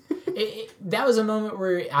like, that was a moment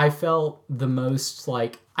where I felt the most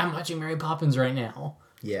like I'm watching Mary Poppins right now.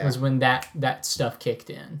 Yeah, was when that stuff kicked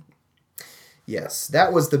in. Yes,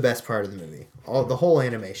 that was the best part of the movie. The whole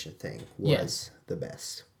animation thing was the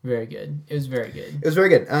best. Very good. It was very good. It was very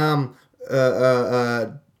good.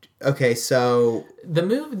 Okay, so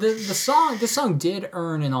the song did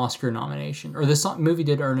earn an Oscar nomination, or movie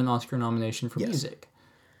did earn an Oscar nomination for music.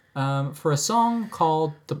 For a song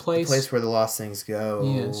called The Place Where the Lost Things Go.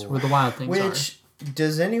 Yes, Where the Wild Things Are. Which,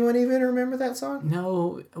 does anyone even remember that song?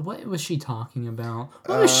 No. What was she talking about?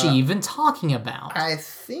 What was she even talking about? I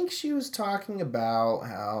think she was talking about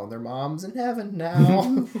how their mom's in heaven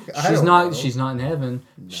now. She's not in heaven.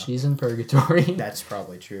 No. She's in purgatory. That's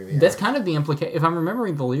probably true, yeah. That's kind of the implication. If I'm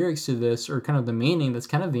remembering the lyrics to this, or kind of the meaning, that's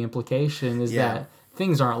kind of the implication is that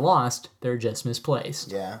things aren't lost, they're just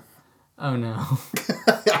misplaced. Yeah. Oh, no.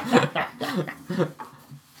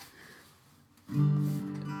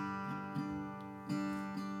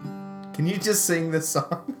 Can you just sing this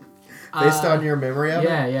song based on your memory of it?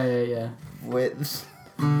 Yeah. With...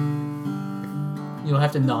 You'll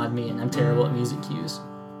have to nod me in. I'm terrible at music cues.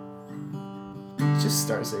 Just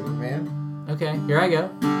start singing, man. Okay, here I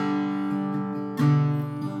go.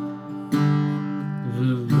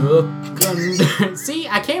 Look under... See,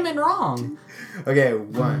 I came in wrong. Okay,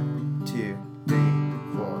 1, 2, 3,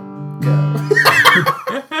 4, go.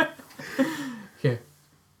 Okay.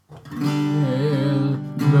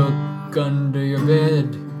 Look under your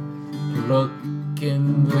bed. Look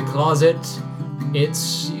in the closet.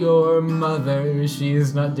 It's your mother.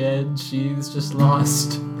 She's not dead. She's just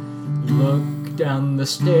lost. Look down the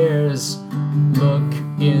stairs. Look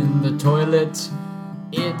in the toilet.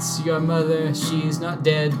 It's your mother. She's not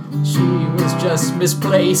dead. She was just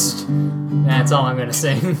misplaced. That's all I'm gonna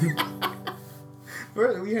sing.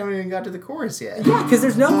 We haven't even got to the chorus yet. Yeah, because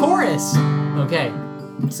there's no chorus. Okay.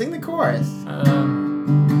 Sing the chorus.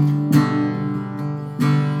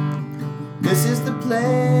 This is the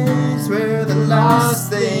place where the lost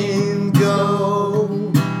things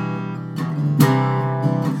go.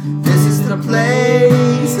 This is the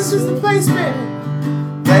place. This is the place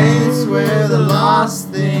where the lost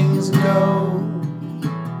things go.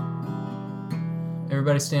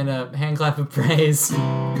 Everybody stand up. Hand clap of praise.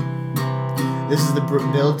 This is the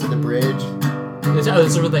build to the bridge. This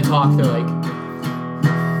is what they talk. They're like,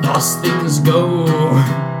 lost things go.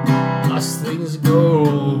 Lost things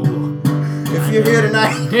go. If you're here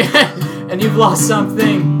tonight and you've lost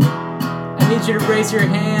something, I need you to raise your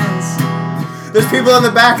hands. There's people in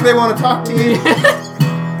the back, they want to talk to you.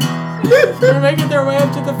 They're making their way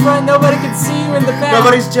up to the front. Nobody can see you in the back.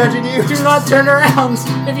 Nobody's judging you. Do not turn around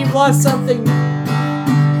if you've lost something.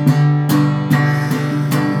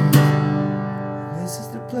 This is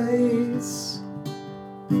the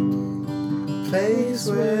place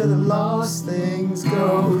where the lost things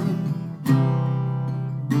go.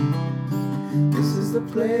 This is the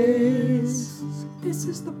place. This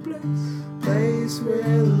is the Place where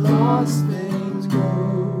the lost things go.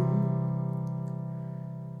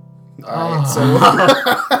 Alright, so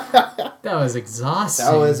that was exhausting.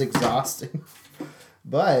 That was exhausting.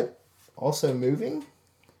 But also moving?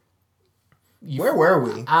 Where were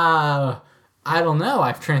we? I don't know.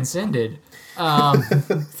 I've transcended.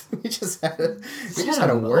 We just had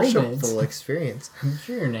a worshipful experience. I'm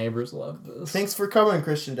sure your neighbors love this. Thanks for coming,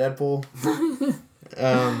 Christian Deadpool.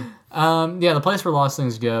 Yeah, the place where lost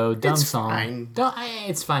things go. Dumb It's song. fine.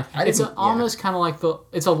 It's fine. It's almost kind of like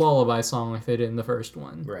it's a lullaby song like they did in the first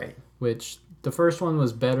one. Right. Which the first one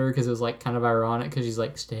was better because it was like kind of ironic because she's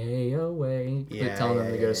like, stay awake, telling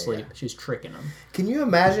them to go to sleep. She's tricking them. Can you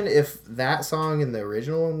imagine if that song in the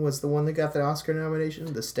original one was the one that got the Oscar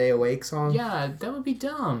nomination, the Stay Awake song? Yeah, that would be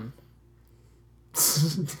dumb.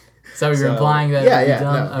 Is that what you're implying that would be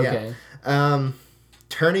dumb? No, okay. Yeah.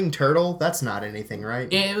 Turning Turtle, that's not anything,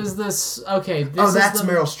 right? It was this. Okay. That's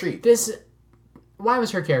Meryl Streep. Why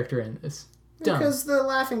was her character in this? Dumb. Because the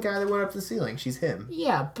laughing guy that went up to the ceiling, she's him.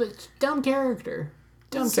 Yeah, but dumb character.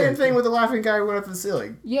 Same thing with the laughing guy who went up to the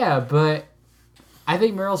ceiling. Yeah, but I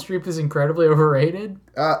think Meryl Streep is incredibly overrated.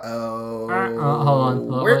 Uh-oh. Hold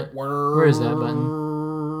on. Where is that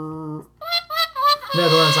button? No,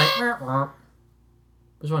 the one's like...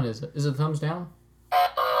 Which one is it? Is it thumbs down?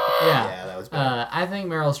 Yeah, that was bad. I think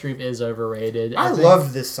Meryl Streep is overrated. I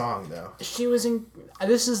loved this song, though. She was in...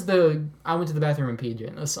 This is I went to the bathroom in PJ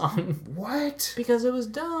in this song. What? Because it was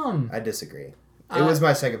dumb. I disagree. It was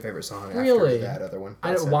my second favorite song after that other one.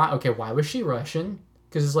 Why was she Russian?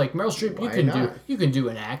 Because it's like, Meryl Streep, you can do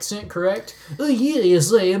an accent, correct? Oh,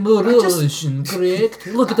 yes, I am Russian, correct?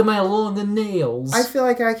 Look at my long nails. I feel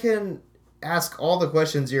like I can ask all the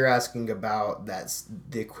questions you're asking about that's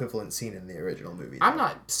the equivalent scene in the original movie. I'm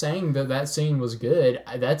not saying that scene was good.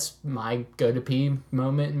 That's my go-to-pee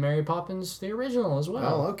moment in Mary Poppins, the original as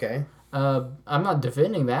well. Oh, okay. I'm not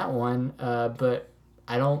defending that one, but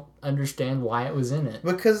I don't understand why it was in it.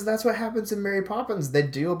 Because that's what happens in Mary Poppins. They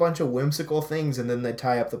do a bunch of whimsical things and then they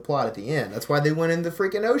tie up the plot at the end. That's why they went in the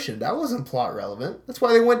freaking ocean. That wasn't plot relevant. That's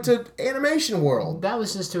why they went to Animation World. That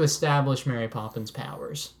was just to establish Mary Poppins'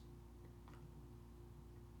 powers.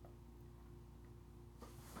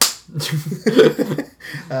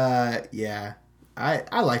 Yeah.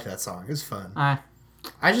 I like that song. It was fun.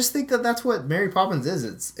 I just think that's what Mary Poppins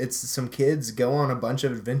is. It's some kids go on a bunch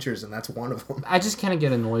of adventures, and that's one of them. I just kind of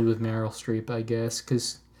get annoyed with Meryl Streep, I guess,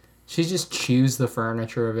 because she just chews the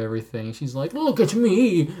furniture of everything. She's like, look at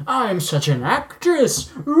me, I'm such an actress.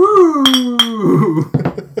 Ooh.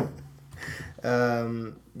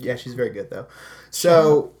 Yeah, she's very good though.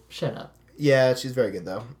 So shut up. Yeah, she's very good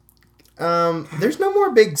though. There's no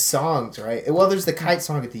more big songs, right? Well, there's the kite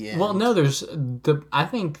song at the end. Well, no, there's I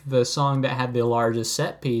think the song that had the largest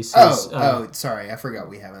set piece is... sorry, I forgot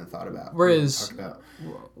we haven't thought about. Whereas...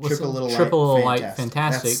 Triple Little Light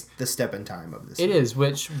Fantastic. That's the step in time of this. It is,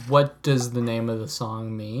 what does the name of the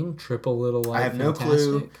song mean? Triple Little Light Fantastic? I have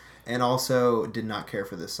no clue, and also did not care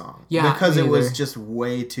for this song. Yeah, because it was just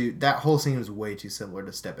way too... That whole scene was way too similar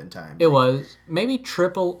to Step in Time. It was. Maybe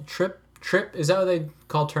Trip, is that what they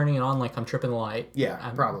call turning it on? Like, I'm tripping the light? Yeah,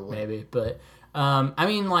 probably. Maybe, but... I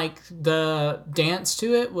mean, like, the dance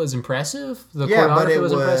to it was impressive. The choreography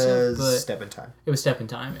was impressive. But Step in Time. It was Step in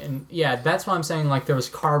Time. And, yeah, that's why I'm saying, like, there was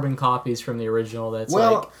carbon copies from the original that's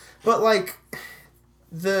but, like,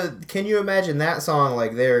 can you imagine that song,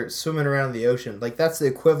 like, they're swimming around the ocean? Like, that's the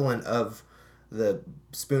equivalent of the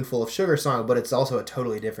Spoonful of Sugar song, but it's also a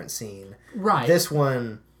totally different scene. Right. This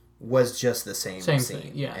one... was just the same scene.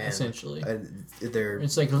 Thing, yeah, and, essentially.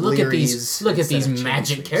 It's like look at these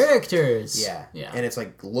magic characters. Yeah, and it's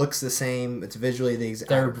like looks the same. It's visually the exact.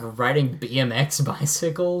 They're riding BMX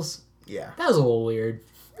bicycles. Yeah, that was a little weird.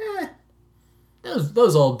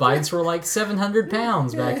 Those old bikes were like 700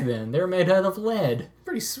 pounds back then. They were made out of lead.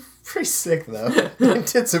 Pretty sick though. They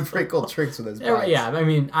did some pretty cool tricks with those bikes. Yeah, I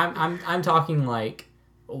mean, I'm talking like,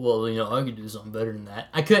 well, I could do something better than that.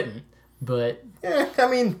 I couldn't, but yeah, I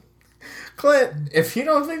mean, Clint, if you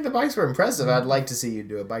don't think the bikes were impressive, I'd like to see you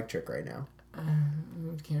do a bike trick right now.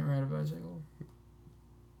 Can't ride a bicycle.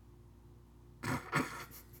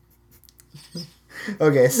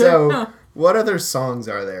 Okay, so what other songs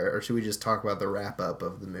are there, or should we just talk about the wrap up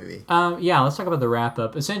of the movie? Yeah, let's talk about the wrap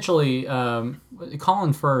up. Essentially,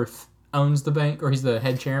 Colin Firth owns the bank, or he's the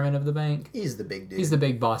head chairman of the bank. He's the big dude. He's the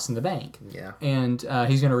big boss in the bank. Yeah. And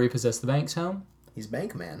he's going to repossess the bank's home. He's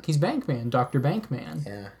Bankman. He's Bankman, Dr. Bankman.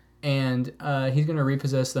 Yeah. And he's going to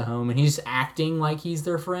repossess the home, and he's acting like he's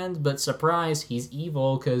their friend, but surprise, he's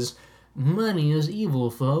evil, because money is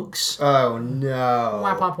evil, folks. Oh, no.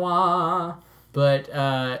 Wah, wah, wah. But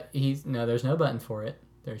there's no button for it.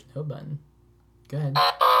 There's no button. Go ahead.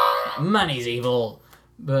 Money's evil.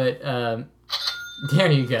 But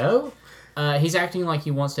there you go. He's acting like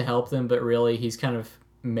he wants to help them, but really he's kind of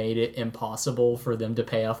made it impossible for them to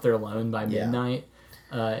pay off their loan by midnight.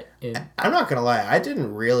 I'm not gonna lie, I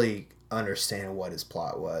didn't really understand what his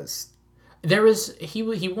plot was. He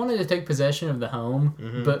wanted to take possession of the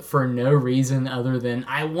home, but for no reason other than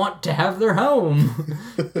I want to have their home.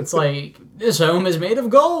 It's like, this home is made of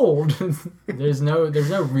gold. There's no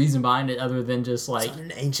reason behind it other than just like, it's on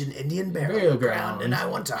an ancient Indian burial ground, and I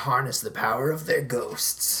want to harness the power of their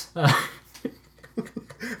ghosts.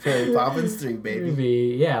 Mary Poppins 3,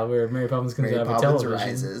 baby. Yeah, where Mary Poppins comes out of a television.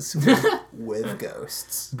 Rises with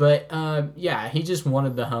ghosts. But he just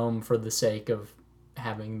wanted the home for the sake of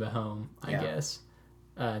having the home, I guess.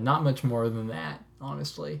 Not much more than that,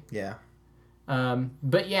 honestly. Yeah.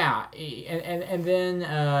 But yeah, and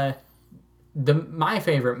then my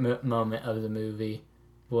favorite moment of the movie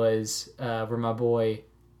was where my boy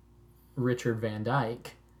Richard Van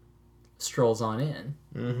Dyke strolls on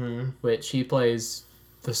in, which he plays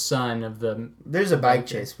the son of the. There's a bike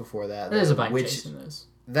chase before that. There's a bike chase in this.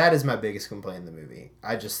 That is my biggest complaint in the movie.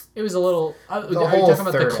 It was a little. Are you talking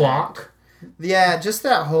about the clock? Act. Yeah, just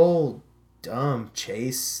that whole dumb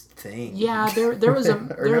chase thing. Yeah, there was a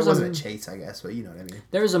it wasn't a chase, I guess, but you know what I mean.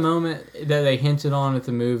 There was a moment that they hinted on at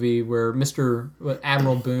the movie where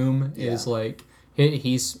Admiral Boom is like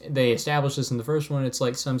they established this in the first one. It's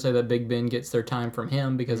like some say that Big Ben gets their time from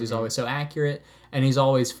him because he's always so accurate, and he's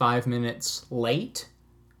always 5 minutes late,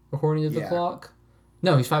 according to the clock.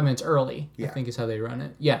 No, he's 5 minutes early, I think is how they run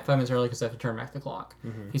it. Yeah, 5 minutes early because they have to turn back the clock.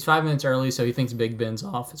 He's 5 minutes early, so he thinks Big Ben's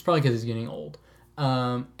off. It's probably because he's getting old.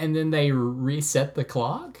 And then they reset the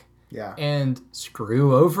clock and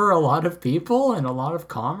screw over a lot of people and a lot of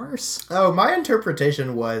commerce. Oh, my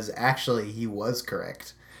interpretation was actually he was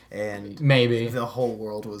correct. And maybe the whole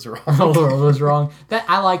world was wrong. The whole world was wrong.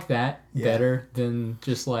 I like that better than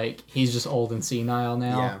just like he's just old and senile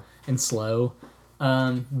now and slow.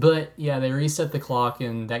 But yeah, they reset the clock,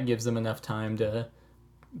 and that gives them enough time to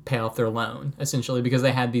pay off their loan, essentially, because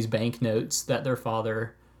they had these bank notes that their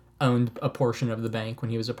father owned a portion of the bank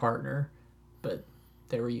when he was a partner, but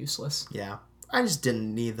they were useless. Yeah. I just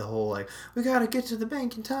didn't need the whole, like, we gotta get to the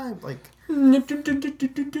bank in time. Like,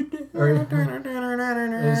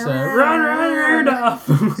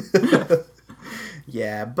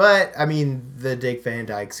 yeah, but I mean, the Dick Van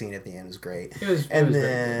Dyke scene at the end was great.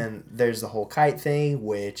 Then there's the whole kite thing,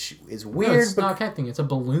 which is weird. No, it's not a kite thing; it's a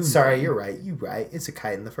balloon. Sorry, thing. you're right. It's a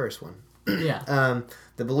kite in the first one. Yeah.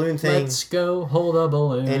 The balloon thing. Let's go hold a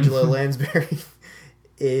balloon. Angela Lansbury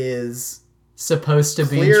is supposed to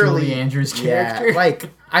be Julie Andrews' character. Yeah,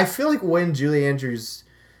 like I feel like when Julie Andrews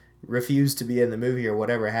refused to be in the movie or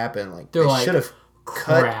whatever happened, like they should have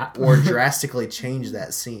cut or drastically changed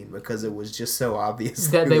that scene because it was just so obvious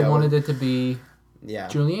that they wanted it to be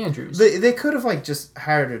Julie Andrews. They could have like just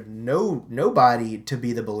hired nobody to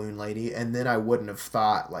be the balloon lady, and then I wouldn't have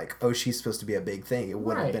thought like, oh, she's supposed to be a big thing. It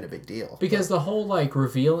wouldn't have been a big deal. Because the whole like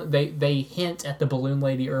reveal, they hint at the balloon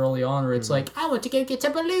lady early on, where it's like, I want to go get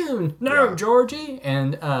a balloon. No, Georgie.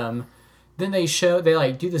 And then they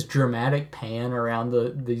like do this dramatic pan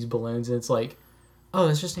around these balloons, and it's like, oh,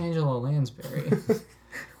 it's just Angela Lansbury.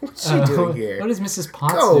 What's she doing here? What is Mrs.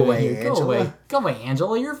 Potts doing here? Angela. Go away,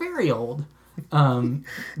 Angela. You're very old. Go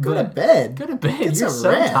to bed. Go to bed. Get You're so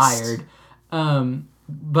rest. Tired.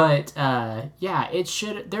 But it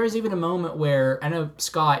should. There was even a moment where I know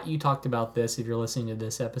Scott, you talked about this if you're listening to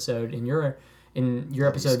this episode in in your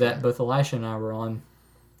episode that both Elisha and I were on,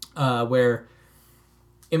 where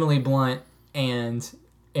Emily Blunt and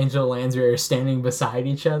Angela Lansbury are standing beside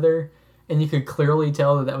each other, and you could clearly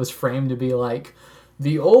tell that was framed to be like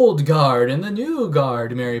the old guard and the new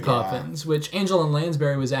guard Mary Poppins, which Angela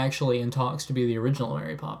Lansbury was actually in talks to be the original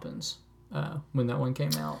Mary Poppins when that one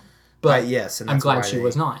came out. But yes, and I'm glad she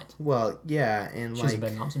was not. Well, yeah, and she was in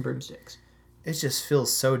Bedknobs and Broomsticks. It just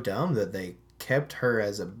feels so dumb that they kept her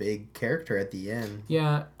as a big character at the end.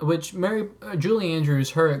 Yeah, which Julie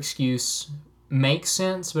Andrews, her excuse makes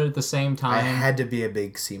sense, but at the same time, I had to be a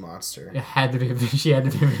big sea monster. She had to be a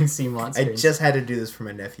big sea monster. I just had to do this for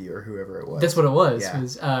my nephew or whoever it was. That's what it was. Yeah.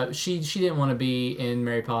 Was she didn't want to be in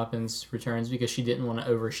Mary Poppins Returns because she didn't want to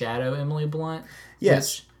overshadow Emily Blunt.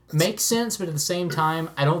 Yes. Which makes sense, but at the same time,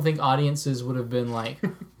 I don't think audiences would have been like,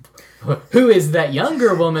 who is that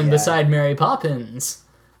younger woman beside Mary Poppins?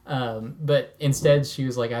 But instead she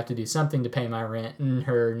was like, I have to do something to pay my rent, and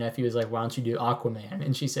her nephew was like, why don't you do Aquaman?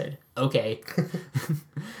 And she said, okay.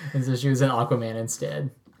 And so she was in Aquaman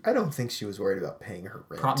instead. I don't think she was worried about paying her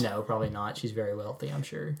rent. No, probably not. She's very wealthy, I'm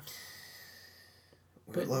sure.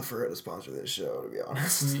 We'd love for her to sponsor this show, to be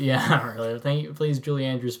honest. Yeah, really. Please, Julie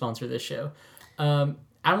Andrews, sponsor this show.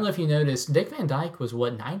 I don't know if you noticed, Dick Van Dyke was,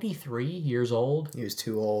 93 years old? He was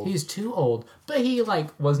too old. He's too old. But he,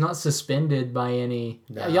 was not suspended by any...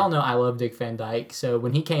 No. Y'all know I love Dick Van Dyke, so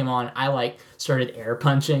when he came on, I, started air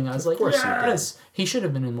punching. I was like, yes! He should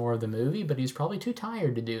have been in more of the movie, but he's probably too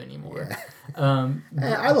tired to do anymore. Yeah.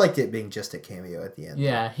 I liked it being just a cameo at the end.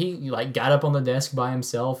 Yeah, he, got up on the desk by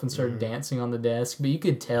himself and started dancing on the desk, but you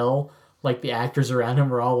could tell, the actors around him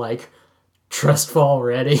were all, trust fall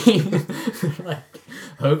ready.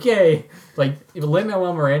 Okay.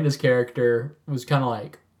 Lin-Manuel Miranda's character was kind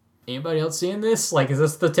of anybody else seeing this? Is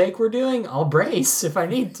this the take we're doing? I'll brace if I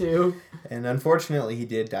need to. And unfortunately, he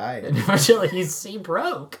did die. And unfortunately, he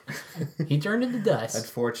broke. He turned into dust.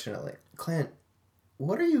 Unfortunately. Clint,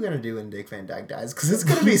 what are you going to do when Dick Van Dyke dies? Because it's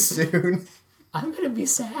going to be soon. I'm going to be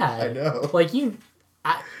sad.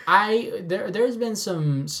 I know. There's been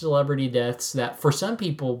some celebrity deaths that for some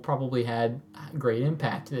people probably had great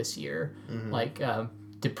impact this year. Mm-hmm.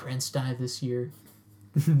 Did Prince die this year?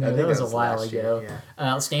 No, that was a while ago.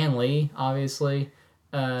 Yeah. Stan Lee, obviously.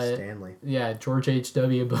 Stanley. Yeah, George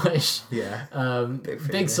H.W. Bush. Yeah.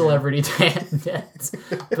 Big celebrity deaths.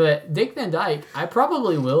 But Dick Van Dyke, I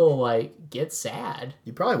probably will get sad.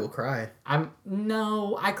 You probably will cry. I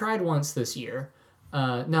cried once this year.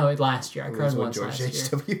 Last year. I cried once last year.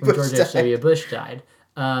 When George H.W. Bush died.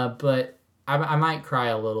 But I might cry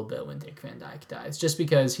a little bit when Dick Van Dyke dies, just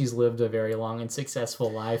because he's lived a very long and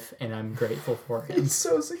successful life, and I'm grateful for him. He's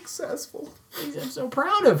so successful. I'm so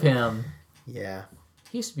proud of him. Yeah.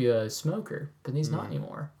 He used to be a smoker, but he's not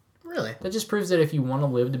anymore. Really? That just proves that if you want to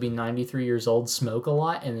live to be 93 years old, smoke a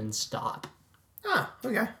lot and then stop. Ah,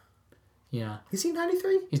 okay. Yeah. Is he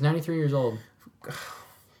 93? He's 93 years old.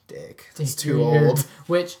 Dick. He's too old.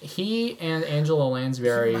 Which he and Angela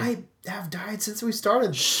Lansbury... He might have died since we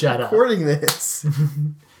started recording this.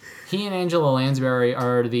 He and Angela Lansbury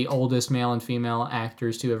are the oldest male and female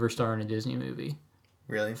actors to ever star in a Disney movie.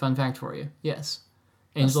 Really? Fun fact for you. Yes.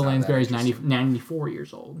 Angela Lansbury is 94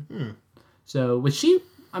 years old. So, she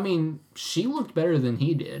looked better than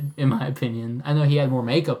he did, in my opinion. I know he had more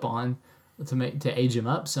makeup on to age him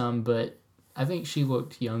up some, but I think she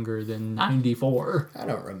looked younger than 94. I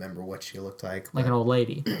don't remember what she looked like. Like an old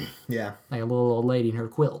lady. Yeah. Like a little old lady in her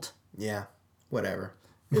quilt. Yeah. Whatever.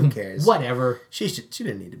 Who cares? Whatever. She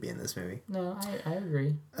didn't need to be in this movie. No, I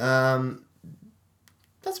agree.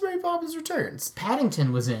 That's Mary Poppins Returns.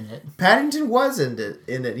 Paddington was in it. Paddington was in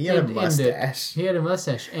it. He had a mustache. He had a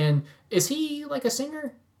mustache. And is he a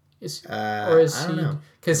singer? I don't know.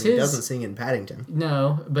 Because he doesn't sing in Paddington.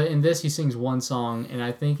 No, but in this he sings one song, and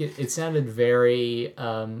I think it sounded very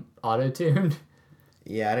auto-tuned.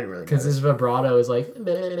 Yeah, I didn't really know. Because his vibrato is like...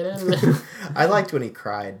 I liked when he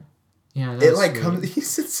cried. Yeah, it comes. He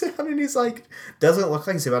sits down and he's doesn't look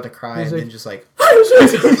like he's about to cry, and then just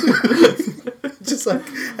just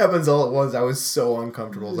happens all at once. I was so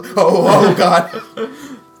uncomfortable. Oh God!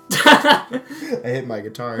 I hit my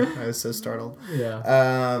guitar. I was so startled. Yeah.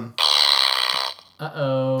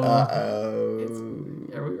 Uh-oh.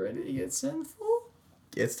 Are we ready to get sinful?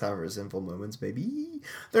 It's time for sinful moments, baby.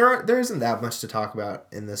 There isn't that much to talk about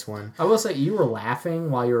in this one. I will say you were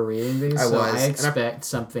laughing while you were reading these, I expect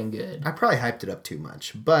something good. I probably hyped it up too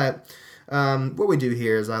much, but what we do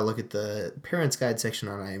here is I look at the Parents Guide section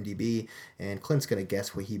on IMDb, and Clint's going to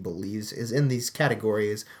guess what he believes is in these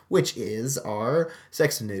categories, which is our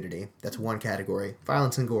sex and nudity. That's one category.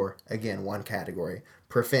 Violence and gore, again, one category.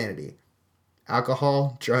 Profanity,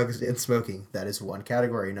 Alcohol, drugs, and smoking. That is one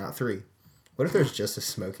category, not three. What if there's just a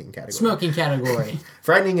smoking category? Smoking category.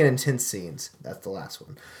 Frightening and intense scenes. That's the last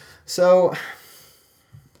one. So,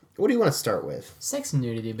 what do you want to start with? Sex and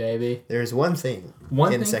nudity, baby. There's one thing.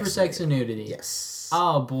 One thing for sex and nudity. Yes.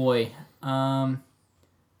 Oh, boy.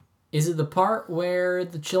 Is it the part where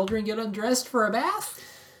the children get undressed for a bath?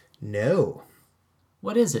 No.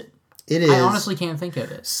 What is it? It is. I honestly can't think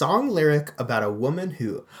of it. Song lyric about a woman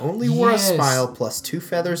who only wore a smile plus 2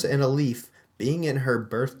 feathers and a leaf being in her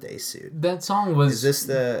birthday suit. That song was... Is this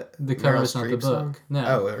the cover Meryl is not the Streep book. song? No.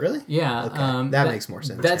 Oh, really? Yeah. Okay. That makes more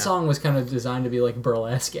sense. That song was kind of designed to be like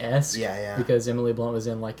burlesque-esque. Yeah. Because Emily Blunt was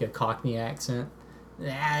in like a Cockney accent. Like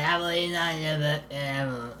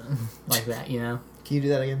that, you know? Can you do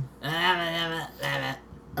that again?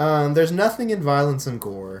 There's nothing in violence and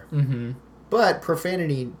gore. Mm-hmm. But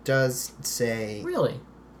profanity does say... Really?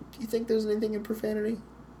 Do you think there's anything in profanity?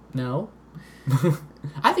 No.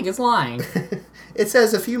 I think it's lying. It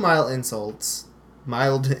says a few mild insults.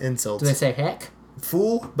 Do they say heck?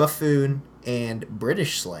 Fool, buffoon, and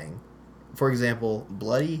British slang. For example,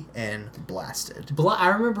 bloody and blasted. I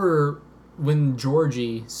remember when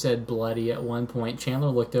Georgie said bloody at one point, Chandler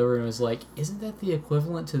looked over and was like, isn't that the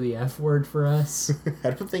equivalent to the F word for us? I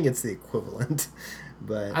don't think it's the equivalent.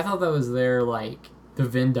 But I thought that was their, like, the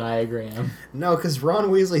Venn diagram. No, because Ron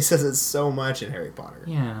Weasley says it so much in Harry Potter.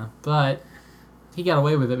 Yeah, but he got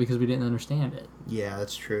away with it because we didn't understand it. Yeah,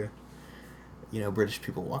 that's true. You know, British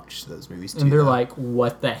people watch those movies too. And they're like,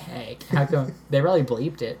 what the heck? How come? They really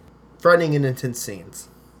bleeped it. Frightening and intense scenes.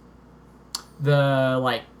 The,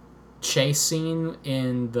 like, chase scene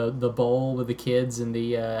in the bowl with the kids and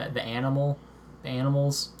the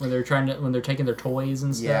animals when they're taking their toys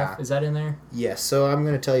and stuff. Yeah. Is that in there? Yes, so I'm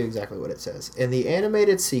going to tell you exactly what it says. In the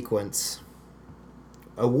animated sequence,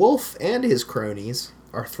 a wolf and his cronies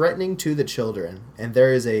are threatening to the children, and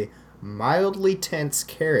there is a mildly tense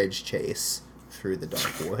carriage chase through the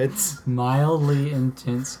dark woods. Mildly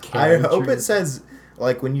intense carriage. I hope it says,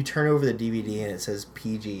 like, when you turn over the DVD and it says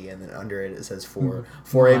PG, and then under it says for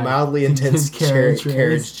a mildly intense carriage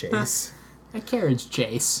chase. A carriage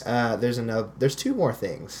chase. There's 2 more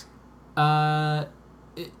things. The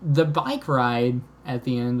bike ride at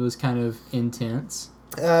the end was kind of intense.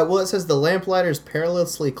 Well, it says the lamplighters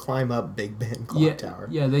perilously climb up Big Ben Clock Tower.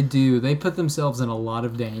 Yeah, they do. They put themselves in a lot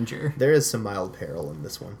of danger. There is some mild peril in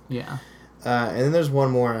this one. Yeah. And then there's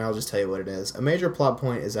one more, and I'll just tell you what it is. A major plot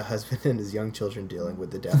point is a husband and his young children dealing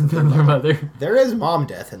with the death of their mother. There is mom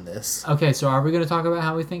death in this. Okay, so are we going to talk about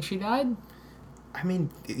how we think she died? I mean,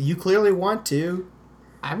 you clearly want to.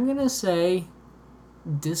 I'm going to say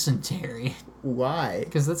dysentery. Why?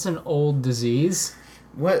 Because that's an old disease.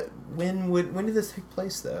 When did this take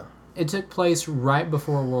place, though? It took place right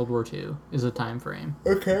before World War II, is a time frame.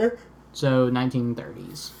 Okay. So,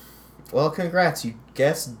 1930s. Well, congrats. You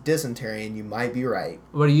guessed dysentery, and you might be right.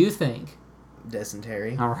 What do you think?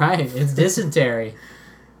 Dysentery. All right, it's dysentery.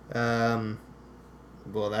 Well,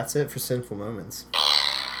 that's it for Sinful Moments.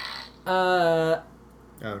 Oh,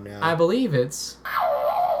 no. I believe it's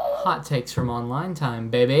hot takes from online time,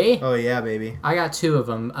 baby. Oh, yeah, baby. I got 2 of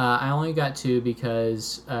them. I only got 2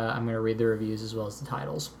 because I'm going to read the reviews as well as the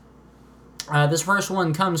titles. This first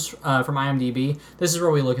one comes from IMDb. This is where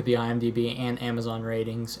we look at the IMDb and Amazon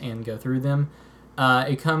ratings and go through them.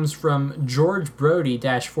 It comes from George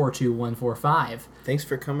Brody-42145. Thanks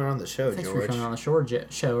for coming on the show, George. Thanks for coming on the show,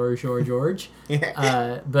 George.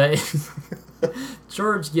 Yeah. But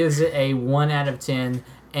George gives it a 1 out of 10,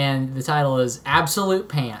 and the title is Absolute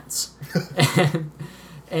Pants.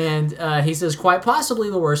 And he says, quite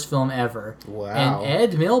possibly the worst film ever. Wow. An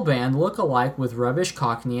Ed Miliband lookalike with rubbish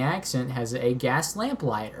Cockney accent has a gas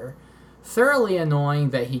lamplighter. Thoroughly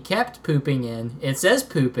annoying that he kept pooping in, it says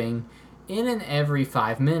pooping, in and every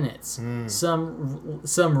 5 minutes. Some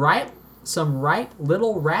right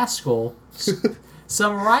little rascal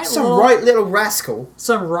Some right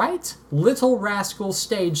little rascal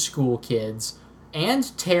stage school kids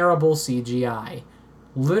and terrible CGI.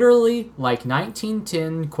 Literally like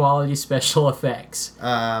 1910 quality special effects.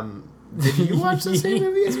 Did you watch the same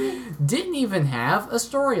movie as me? Didn't even have a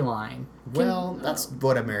storyline. Well, that's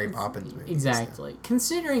what a Mary Poppins movie exactly.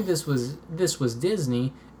 Considering this was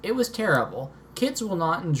Disney, it was terrible. Kids will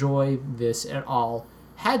not enjoy this at all.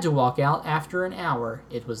 Had to walk out after an hour.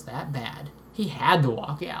 It was that bad. He had to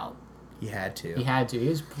walk out. He had to. He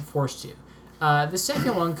was forced to. The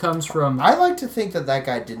second one comes from... I like to think that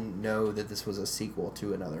guy didn't know that this was a sequel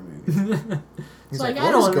to another movie. He's like,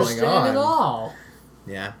 I don't understand at all.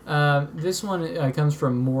 Yeah. This one comes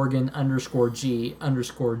from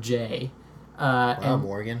Morgan_G_J. Wow,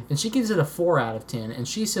 Morgan. And she gives it a 4 out of 10, and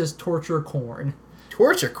she says torture corn.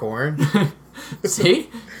 Torture corn? See?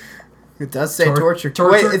 It does say torture.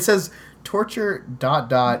 Wait, it says torture ...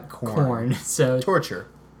 corn. Corn. So torture.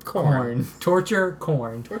 Corn. Torture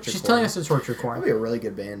corn. She's telling us to torture corn. That'd be a really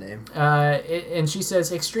good band name. And she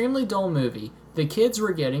says, extremely dull movie. The kids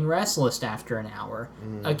were getting restless after an hour.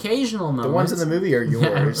 Occasional moments... The ones in the movie are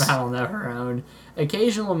yours. I don't know, her own.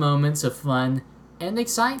 Occasional moments of fun and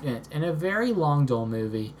excitement in a very long, dull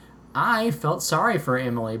movie. I felt sorry for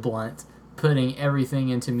Emily Blunt, putting everything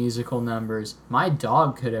into musical numbers. My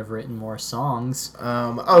dog could have written more songs.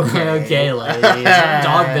 Okay. Okay, ladies.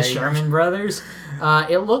 Dog the Sherman Brothers.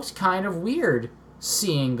 It looked kind of weird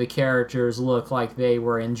seeing the characters look like they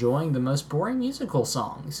were enjoying the most boring musical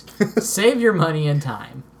songs. Save your money and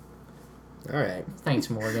time. Alright. Thanks,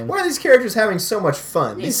 Morgan. Why are these characters having so much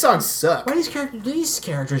fun? These songs suck. Why do these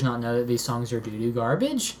characters not know that these songs are doo-doo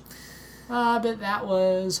garbage? But that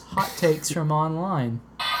was hot takes from online.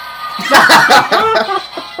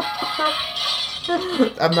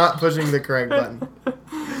 I'm not pushing the correct button.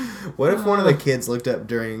 What if one of the kids looked up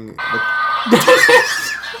during the...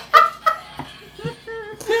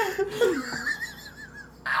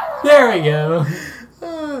 There we go.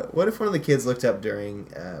 What if one of the kids looked up during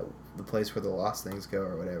the place where the lost things go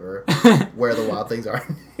or whatever, where the wild things are?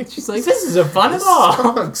 She's like, this is a fun This at all.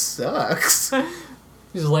 song sucks.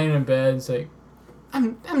 She's laying in bed and saying,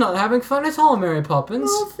 I'm not having fun at all, Mary Poppins.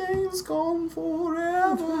 Nothing's gone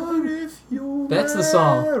forever if you That's the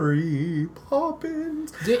song. Mary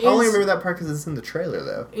Poppins. I only remember that part because it's in the trailer,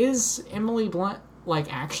 though. Is Emily Blunt,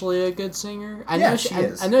 like, actually a good singer? I Yeah, know she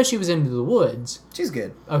is. I know she was Into the Woods. She's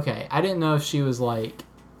good. Okay, I didn't know if she was, like,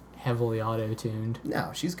 heavily auto-tuned.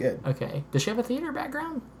 No, she's good. Okay. Does she have a theater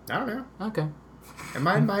background? I don't know. Okay. Am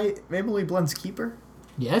I my Emily Blunt's keeper?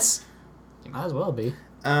 Yes. You might as well be.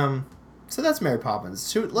 So that's Mary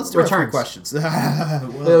Poppins. Let's do our 3 questions.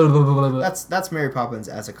 Well, That's Mary Poppins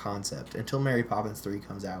as a concept until Mary Poppins 3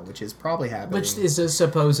 comes out, which is probably happening. which is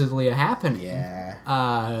supposedly a happening.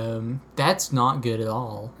 Yeah. That's not good at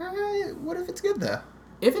all. What if it's good though?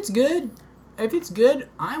 If it's good,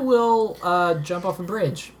 I will jump off a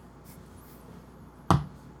bridge.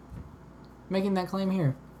 Making that claim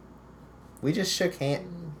here. We just shook hands.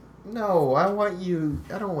 No, I don't want you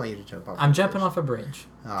to jump off. I'm jumping off a bridge.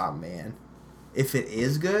 Oh man. If it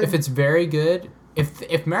is good? If it's very good,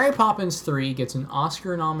 if Mary Poppins 3 gets an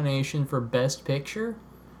Oscar nomination for Best Picture,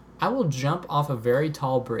 I will jump off a very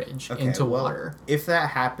tall bridge into water. If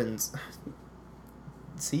that happens,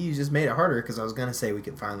 see, you just made it harder because I was gonna say we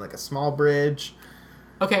could find like a small bridge.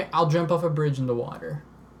 Okay, I'll jump off a bridge into water.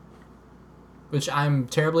 Which I'm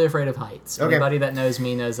terribly afraid of heights. Okay. Anybody that knows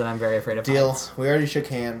me knows that I'm very afraid of Deal. heights. We already shook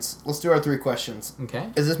hands. Let's do our 3 questions. Okay.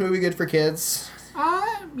 Is this movie good for kids?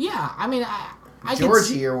 Yeah. I mean, I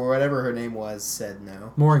Georgie or whatever her name was said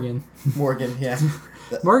no. Morgan. Morgan, yeah.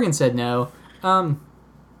 Morgan said no.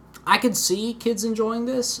 I could see kids enjoying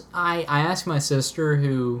this. I asked my sister,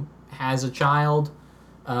 who has a child,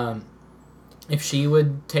 if she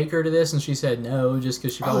would take her to this, and she said no, just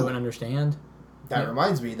because she probably wouldn't understand. That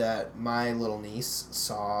reminds me that my little niece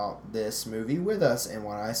saw this movie with us, and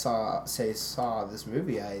when I saw this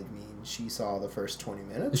movie, I mean, she saw the first 20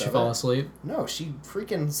 minutes. Did she fall asleep? No, she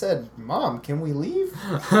freaking said, "Mom, can we leave?"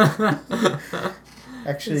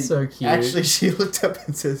 Actually, it's so cute. Actually, she looked up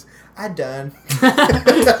and says, "I done,"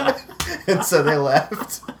 and so they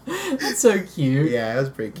left. That's so cute. Yeah, it was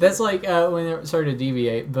pretty cute. That's like when it started to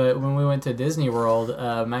deviate, but when we went to Disney World,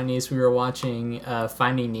 my niece, we were watching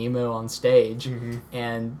Finding Nemo on stage,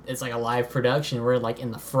 and it's like a live production. We're like in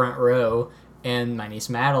the front row, and my niece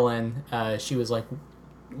Madeline, she was like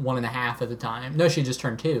 1.5 at the time. No, she just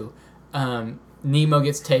turned 2. Nemo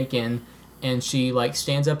gets taken, and she like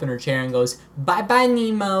stands up in her chair and goes, "Bye bye,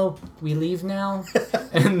 Nemo. We leave now."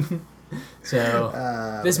 And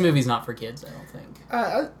so this movie's not for kids, I don't think.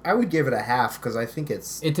 I would give it a half because I think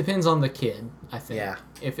it's. It depends on the kid, I think. Yeah.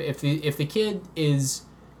 If the kid is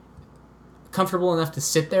comfortable enough to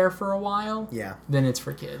sit there for a while, Yeah. then it's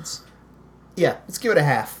for kids. Yeah, let's give it a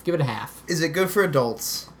half. Give it a half. Is it good for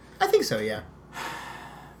adults? I think so. Yeah.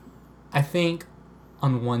 I think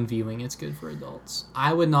on one viewing it's good for adults.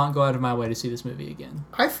 I would not go out of my way to see this movie again.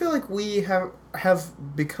 I feel like we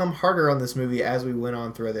have become harder on this movie as we went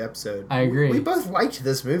on throughout the episode. I agree. We both liked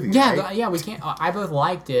this movie. Yeah, right? yeah, we can't. I both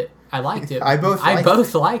liked it. I liked it. I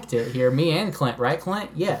both liked it here. Me and Clint, right, Clint?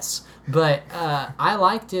 Yes. But I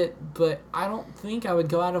liked it, but I don't think I would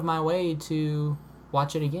go out of my way to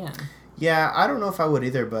watch it again. Yeah, I don't know if I would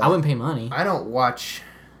either, but I wouldn't pay money. I don't watch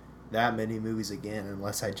that many movies again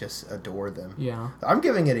unless I just adore them. Yeah. I'm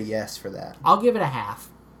giving it a yes for that. I'll give it a half.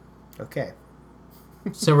 Okay.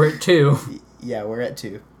 So we're at 2. Yeah, we're at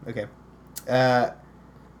 2. Okay.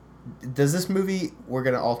 Does this movie, we're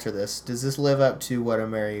going to alter this, does this live up to what a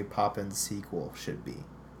Mary Poppins sequel should be?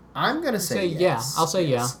 I'm going to say yes. Yeah. I'll say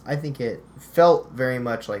yes. I think it felt very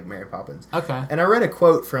much like Mary Poppins. Okay. And I read a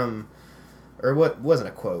quote from, or what wasn't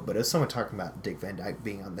a quote, but it was someone talking about Dick Van Dyke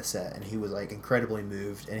being on the set, and he was like incredibly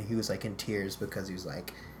moved, and he was like in tears because he was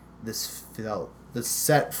like, the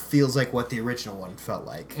set feels like what the original one felt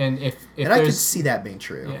like. And if I could see that being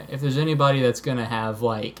true. Yeah, if there's anybody that's going to have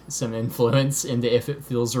like some influence into if it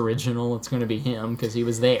feels original, it's going to be him because he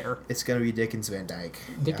was there. It's going to be Dickens Van Dyke.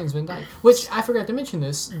 Van Dyke. Which, I forgot to mention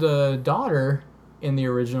this, the daughter in the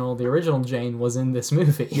original Jane was in this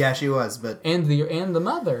movie. Yeah, she was, but... And the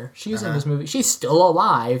mother, she's in this movie. She's still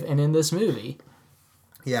alive and in this movie.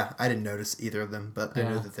 Yeah, I didn't notice either of them, but I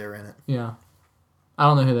know that they're in it. Yeah. I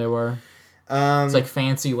don't know who they were. It's like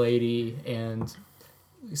Fancy Lady and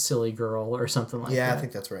Silly Girl or something like that. Yeah, I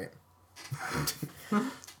think that's right.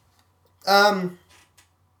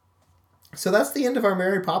 So that's the end of our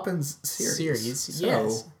Mary Poppins series.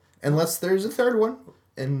 Yes. Unless there's a third one,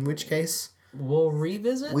 in which case... We'll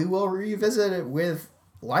revisit? We will revisit it with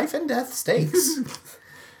life and death stakes.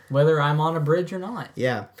 Whether I'm on a bridge or not.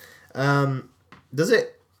 Yeah.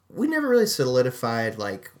 We never really solidified,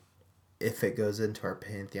 like, if it goes into our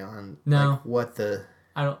pantheon. No. Like, what the...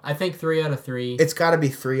 I think 3 out of 3. It's got to be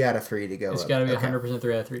 3 out of 3 to go It's up. got to be 100%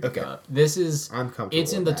 3 out of 3 to go up. This is... I'm comfortable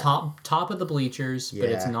It's in the top of the bleachers, but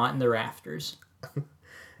it's not in the rafters.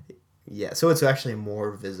 Yeah, so it's actually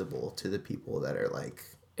more visible to the people that are, like...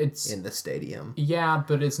 It's in the stadium. Yeah,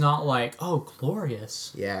 but it's not like, oh,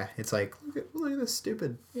 glorious. Yeah, it's like, look at this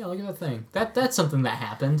stupid. Yeah, look at that thing. That's something that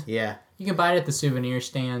happened. Yeah. You can buy it at the souvenir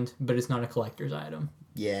stand, but it's not a collector's item.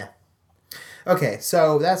 Yeah. Okay,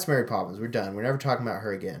 so that's Mary Poppins. We're done. We're never talking about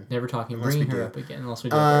her again. Never bringing her up again unless we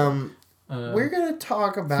do. We're gonna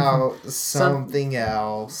talk about something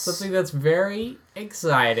else. Something that's very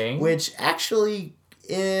exciting. Which actually,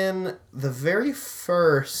 in the very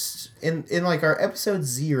first, in like our episode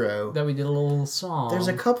 0, that we did a little song. There's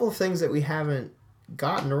a couple of things that we haven't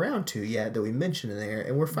gotten around to yet that we mentioned in there,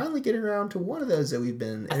 and we're finally getting around to one of those that we've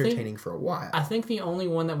been entertaining for a while. I think the only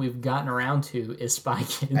one that we've gotten around to is Spy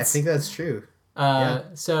Kids. I think that's true.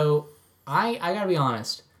 So I gotta be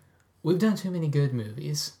honest, we've done too many good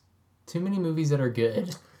movies, too many movies that are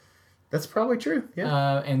good. That's probably true.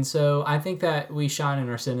 Yeah. And so I think that we shine in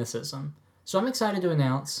our cynicism. So I'm excited to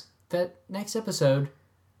announce that next episode,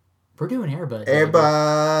 we're doing Air Bud. Air Bud.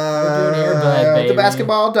 We're doing Air Bud, baby. The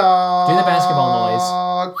basketball dog. Do the basketball noise.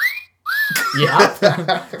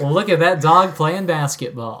 Yeah. Well, look at that dog playing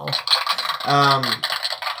basketball.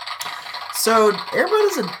 So Air Bud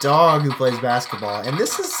is a dog who plays basketball, and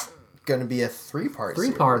this is going to be a 3-part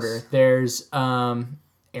series. 3-parter. There's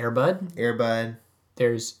Air Bud. Air Bud.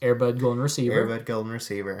 There's Air Bud Golden Receiver. Air Bud Golden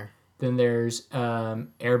Receiver. Then there's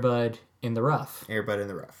Air Bud in the Rough. Air Bud in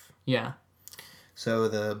the Rough. Yeah. So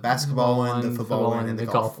the basketball one, the football one, and the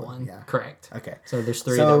golf one. Yeah. Correct. Okay. So there's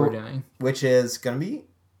 3 that we're doing. Which is going to be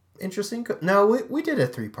interesting. No, we did a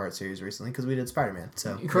 3-part series recently because we did Spider-Man.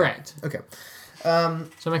 So correct. Yeah. Okay. So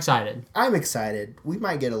I'm excited. I'm excited. We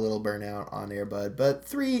might get a little burnout on Air Bud, but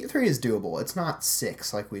 3 is doable. It's not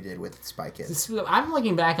 6 like we did with Spy Kids. I'm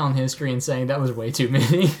looking back on history and saying that was way too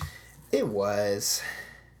many. It was.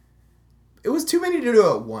 It was too many to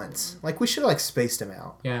do at once. Like, we should have, like, spaced them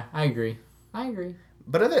out. Yeah, I agree.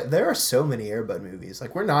 But there are so many Air Bud movies.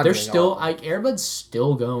 Like, we're not There's still, like, Air Bud's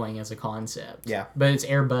still going as a concept. Yeah. But it's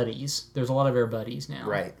Air Buddies. There's a lot of Air Buddies now.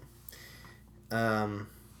 Right. So I'm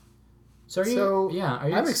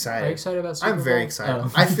excited. Are you excited about Super I'm very Bowl?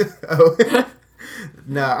 excited.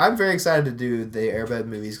 No, I'm very excited to do the Air Bud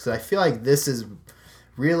movies because I feel like this is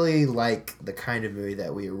really like the kind of movie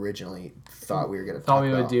that we originally thought we were going to talk about.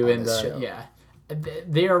 Thought we would do in the show. Yeah.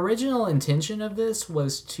 The original intention of this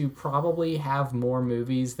was to probably have more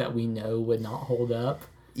movies that we know would not hold up.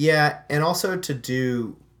 Yeah, and also to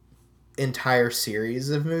do entire series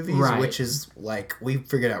of movies, right. Which is like we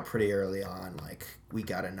figured out pretty early on, like we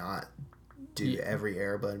gotta not do every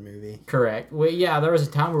Air Bud movie. Correct. Well, yeah, there was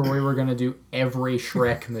a time where we were gonna do every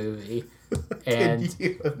Shrek movie. And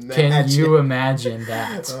can you imagine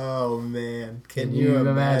that? Oh man, can you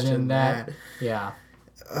imagine that? Yeah.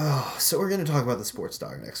 Oh, so we're going to talk about the Sports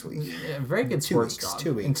Dog next week. Yeah, very good Sports Dog.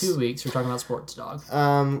 2 weeks. In 2 weeks, we're talking about Sports Dog.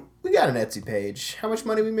 We got an Etsy page. How much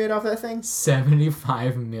money we made off that thing?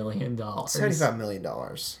 $75 million. $75 million.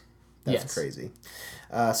 That's crazy.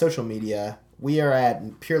 Social media. We are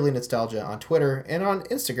at Purely Nostalgia on Twitter and on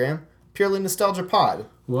Instagram, Purely Nostalgia Pod.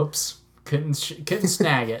 Whoops. couldn't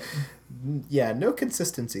snag it. Yeah, no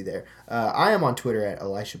consistency there. I am on Twitter at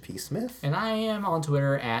Elisha P. Smith. And I am on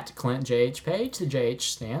Twitter at Clint JH Page. The JH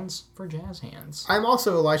stands for Jazz Hands. I'm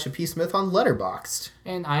also Elisha P. Smith on Letterboxd.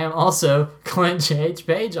 And I am also Clint JH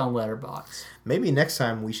Page on Letterboxd. Maybe next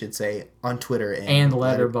time we should say on Twitter and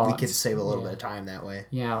Letterboxd. We could save a little bit of time that way.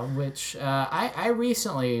 Yeah, which I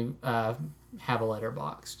recently have a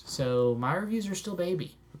Letterboxd, so my reviews are still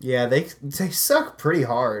baby. Yeah, they suck pretty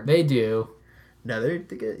hard. They do. No, they're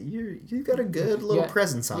good. You got a good little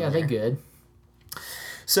presence on there. Yeah, they're good.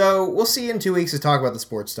 So we'll see you in 2 weeks to talk about the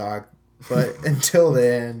sports dog. But until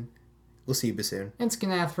then, we'll see you bassoon. And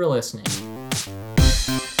Skanath for listening.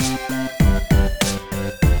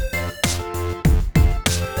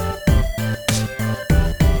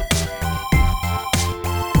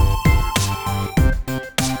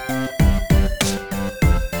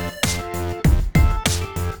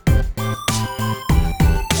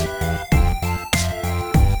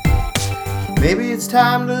 Maybe it's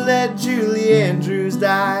time to let Julie Andrews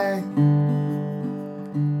die.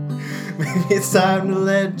 Maybe it's time to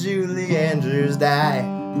let Julie Andrews die.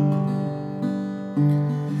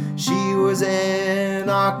 She was an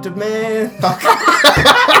Octoman.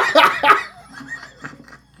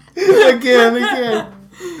 Again.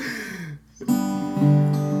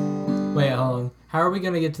 Wait, hold on. How are we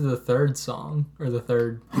going to get to the third song? Or the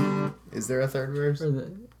third... Is there a third verse? Or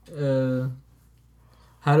the,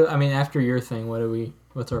 after your thing,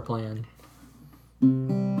 what's our plan?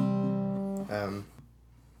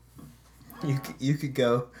 You could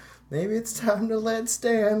go, maybe it's time to let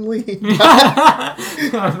Stan leave. No.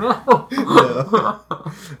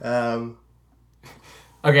 No.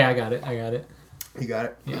 Okay, I got it. You got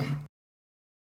it? Yeah.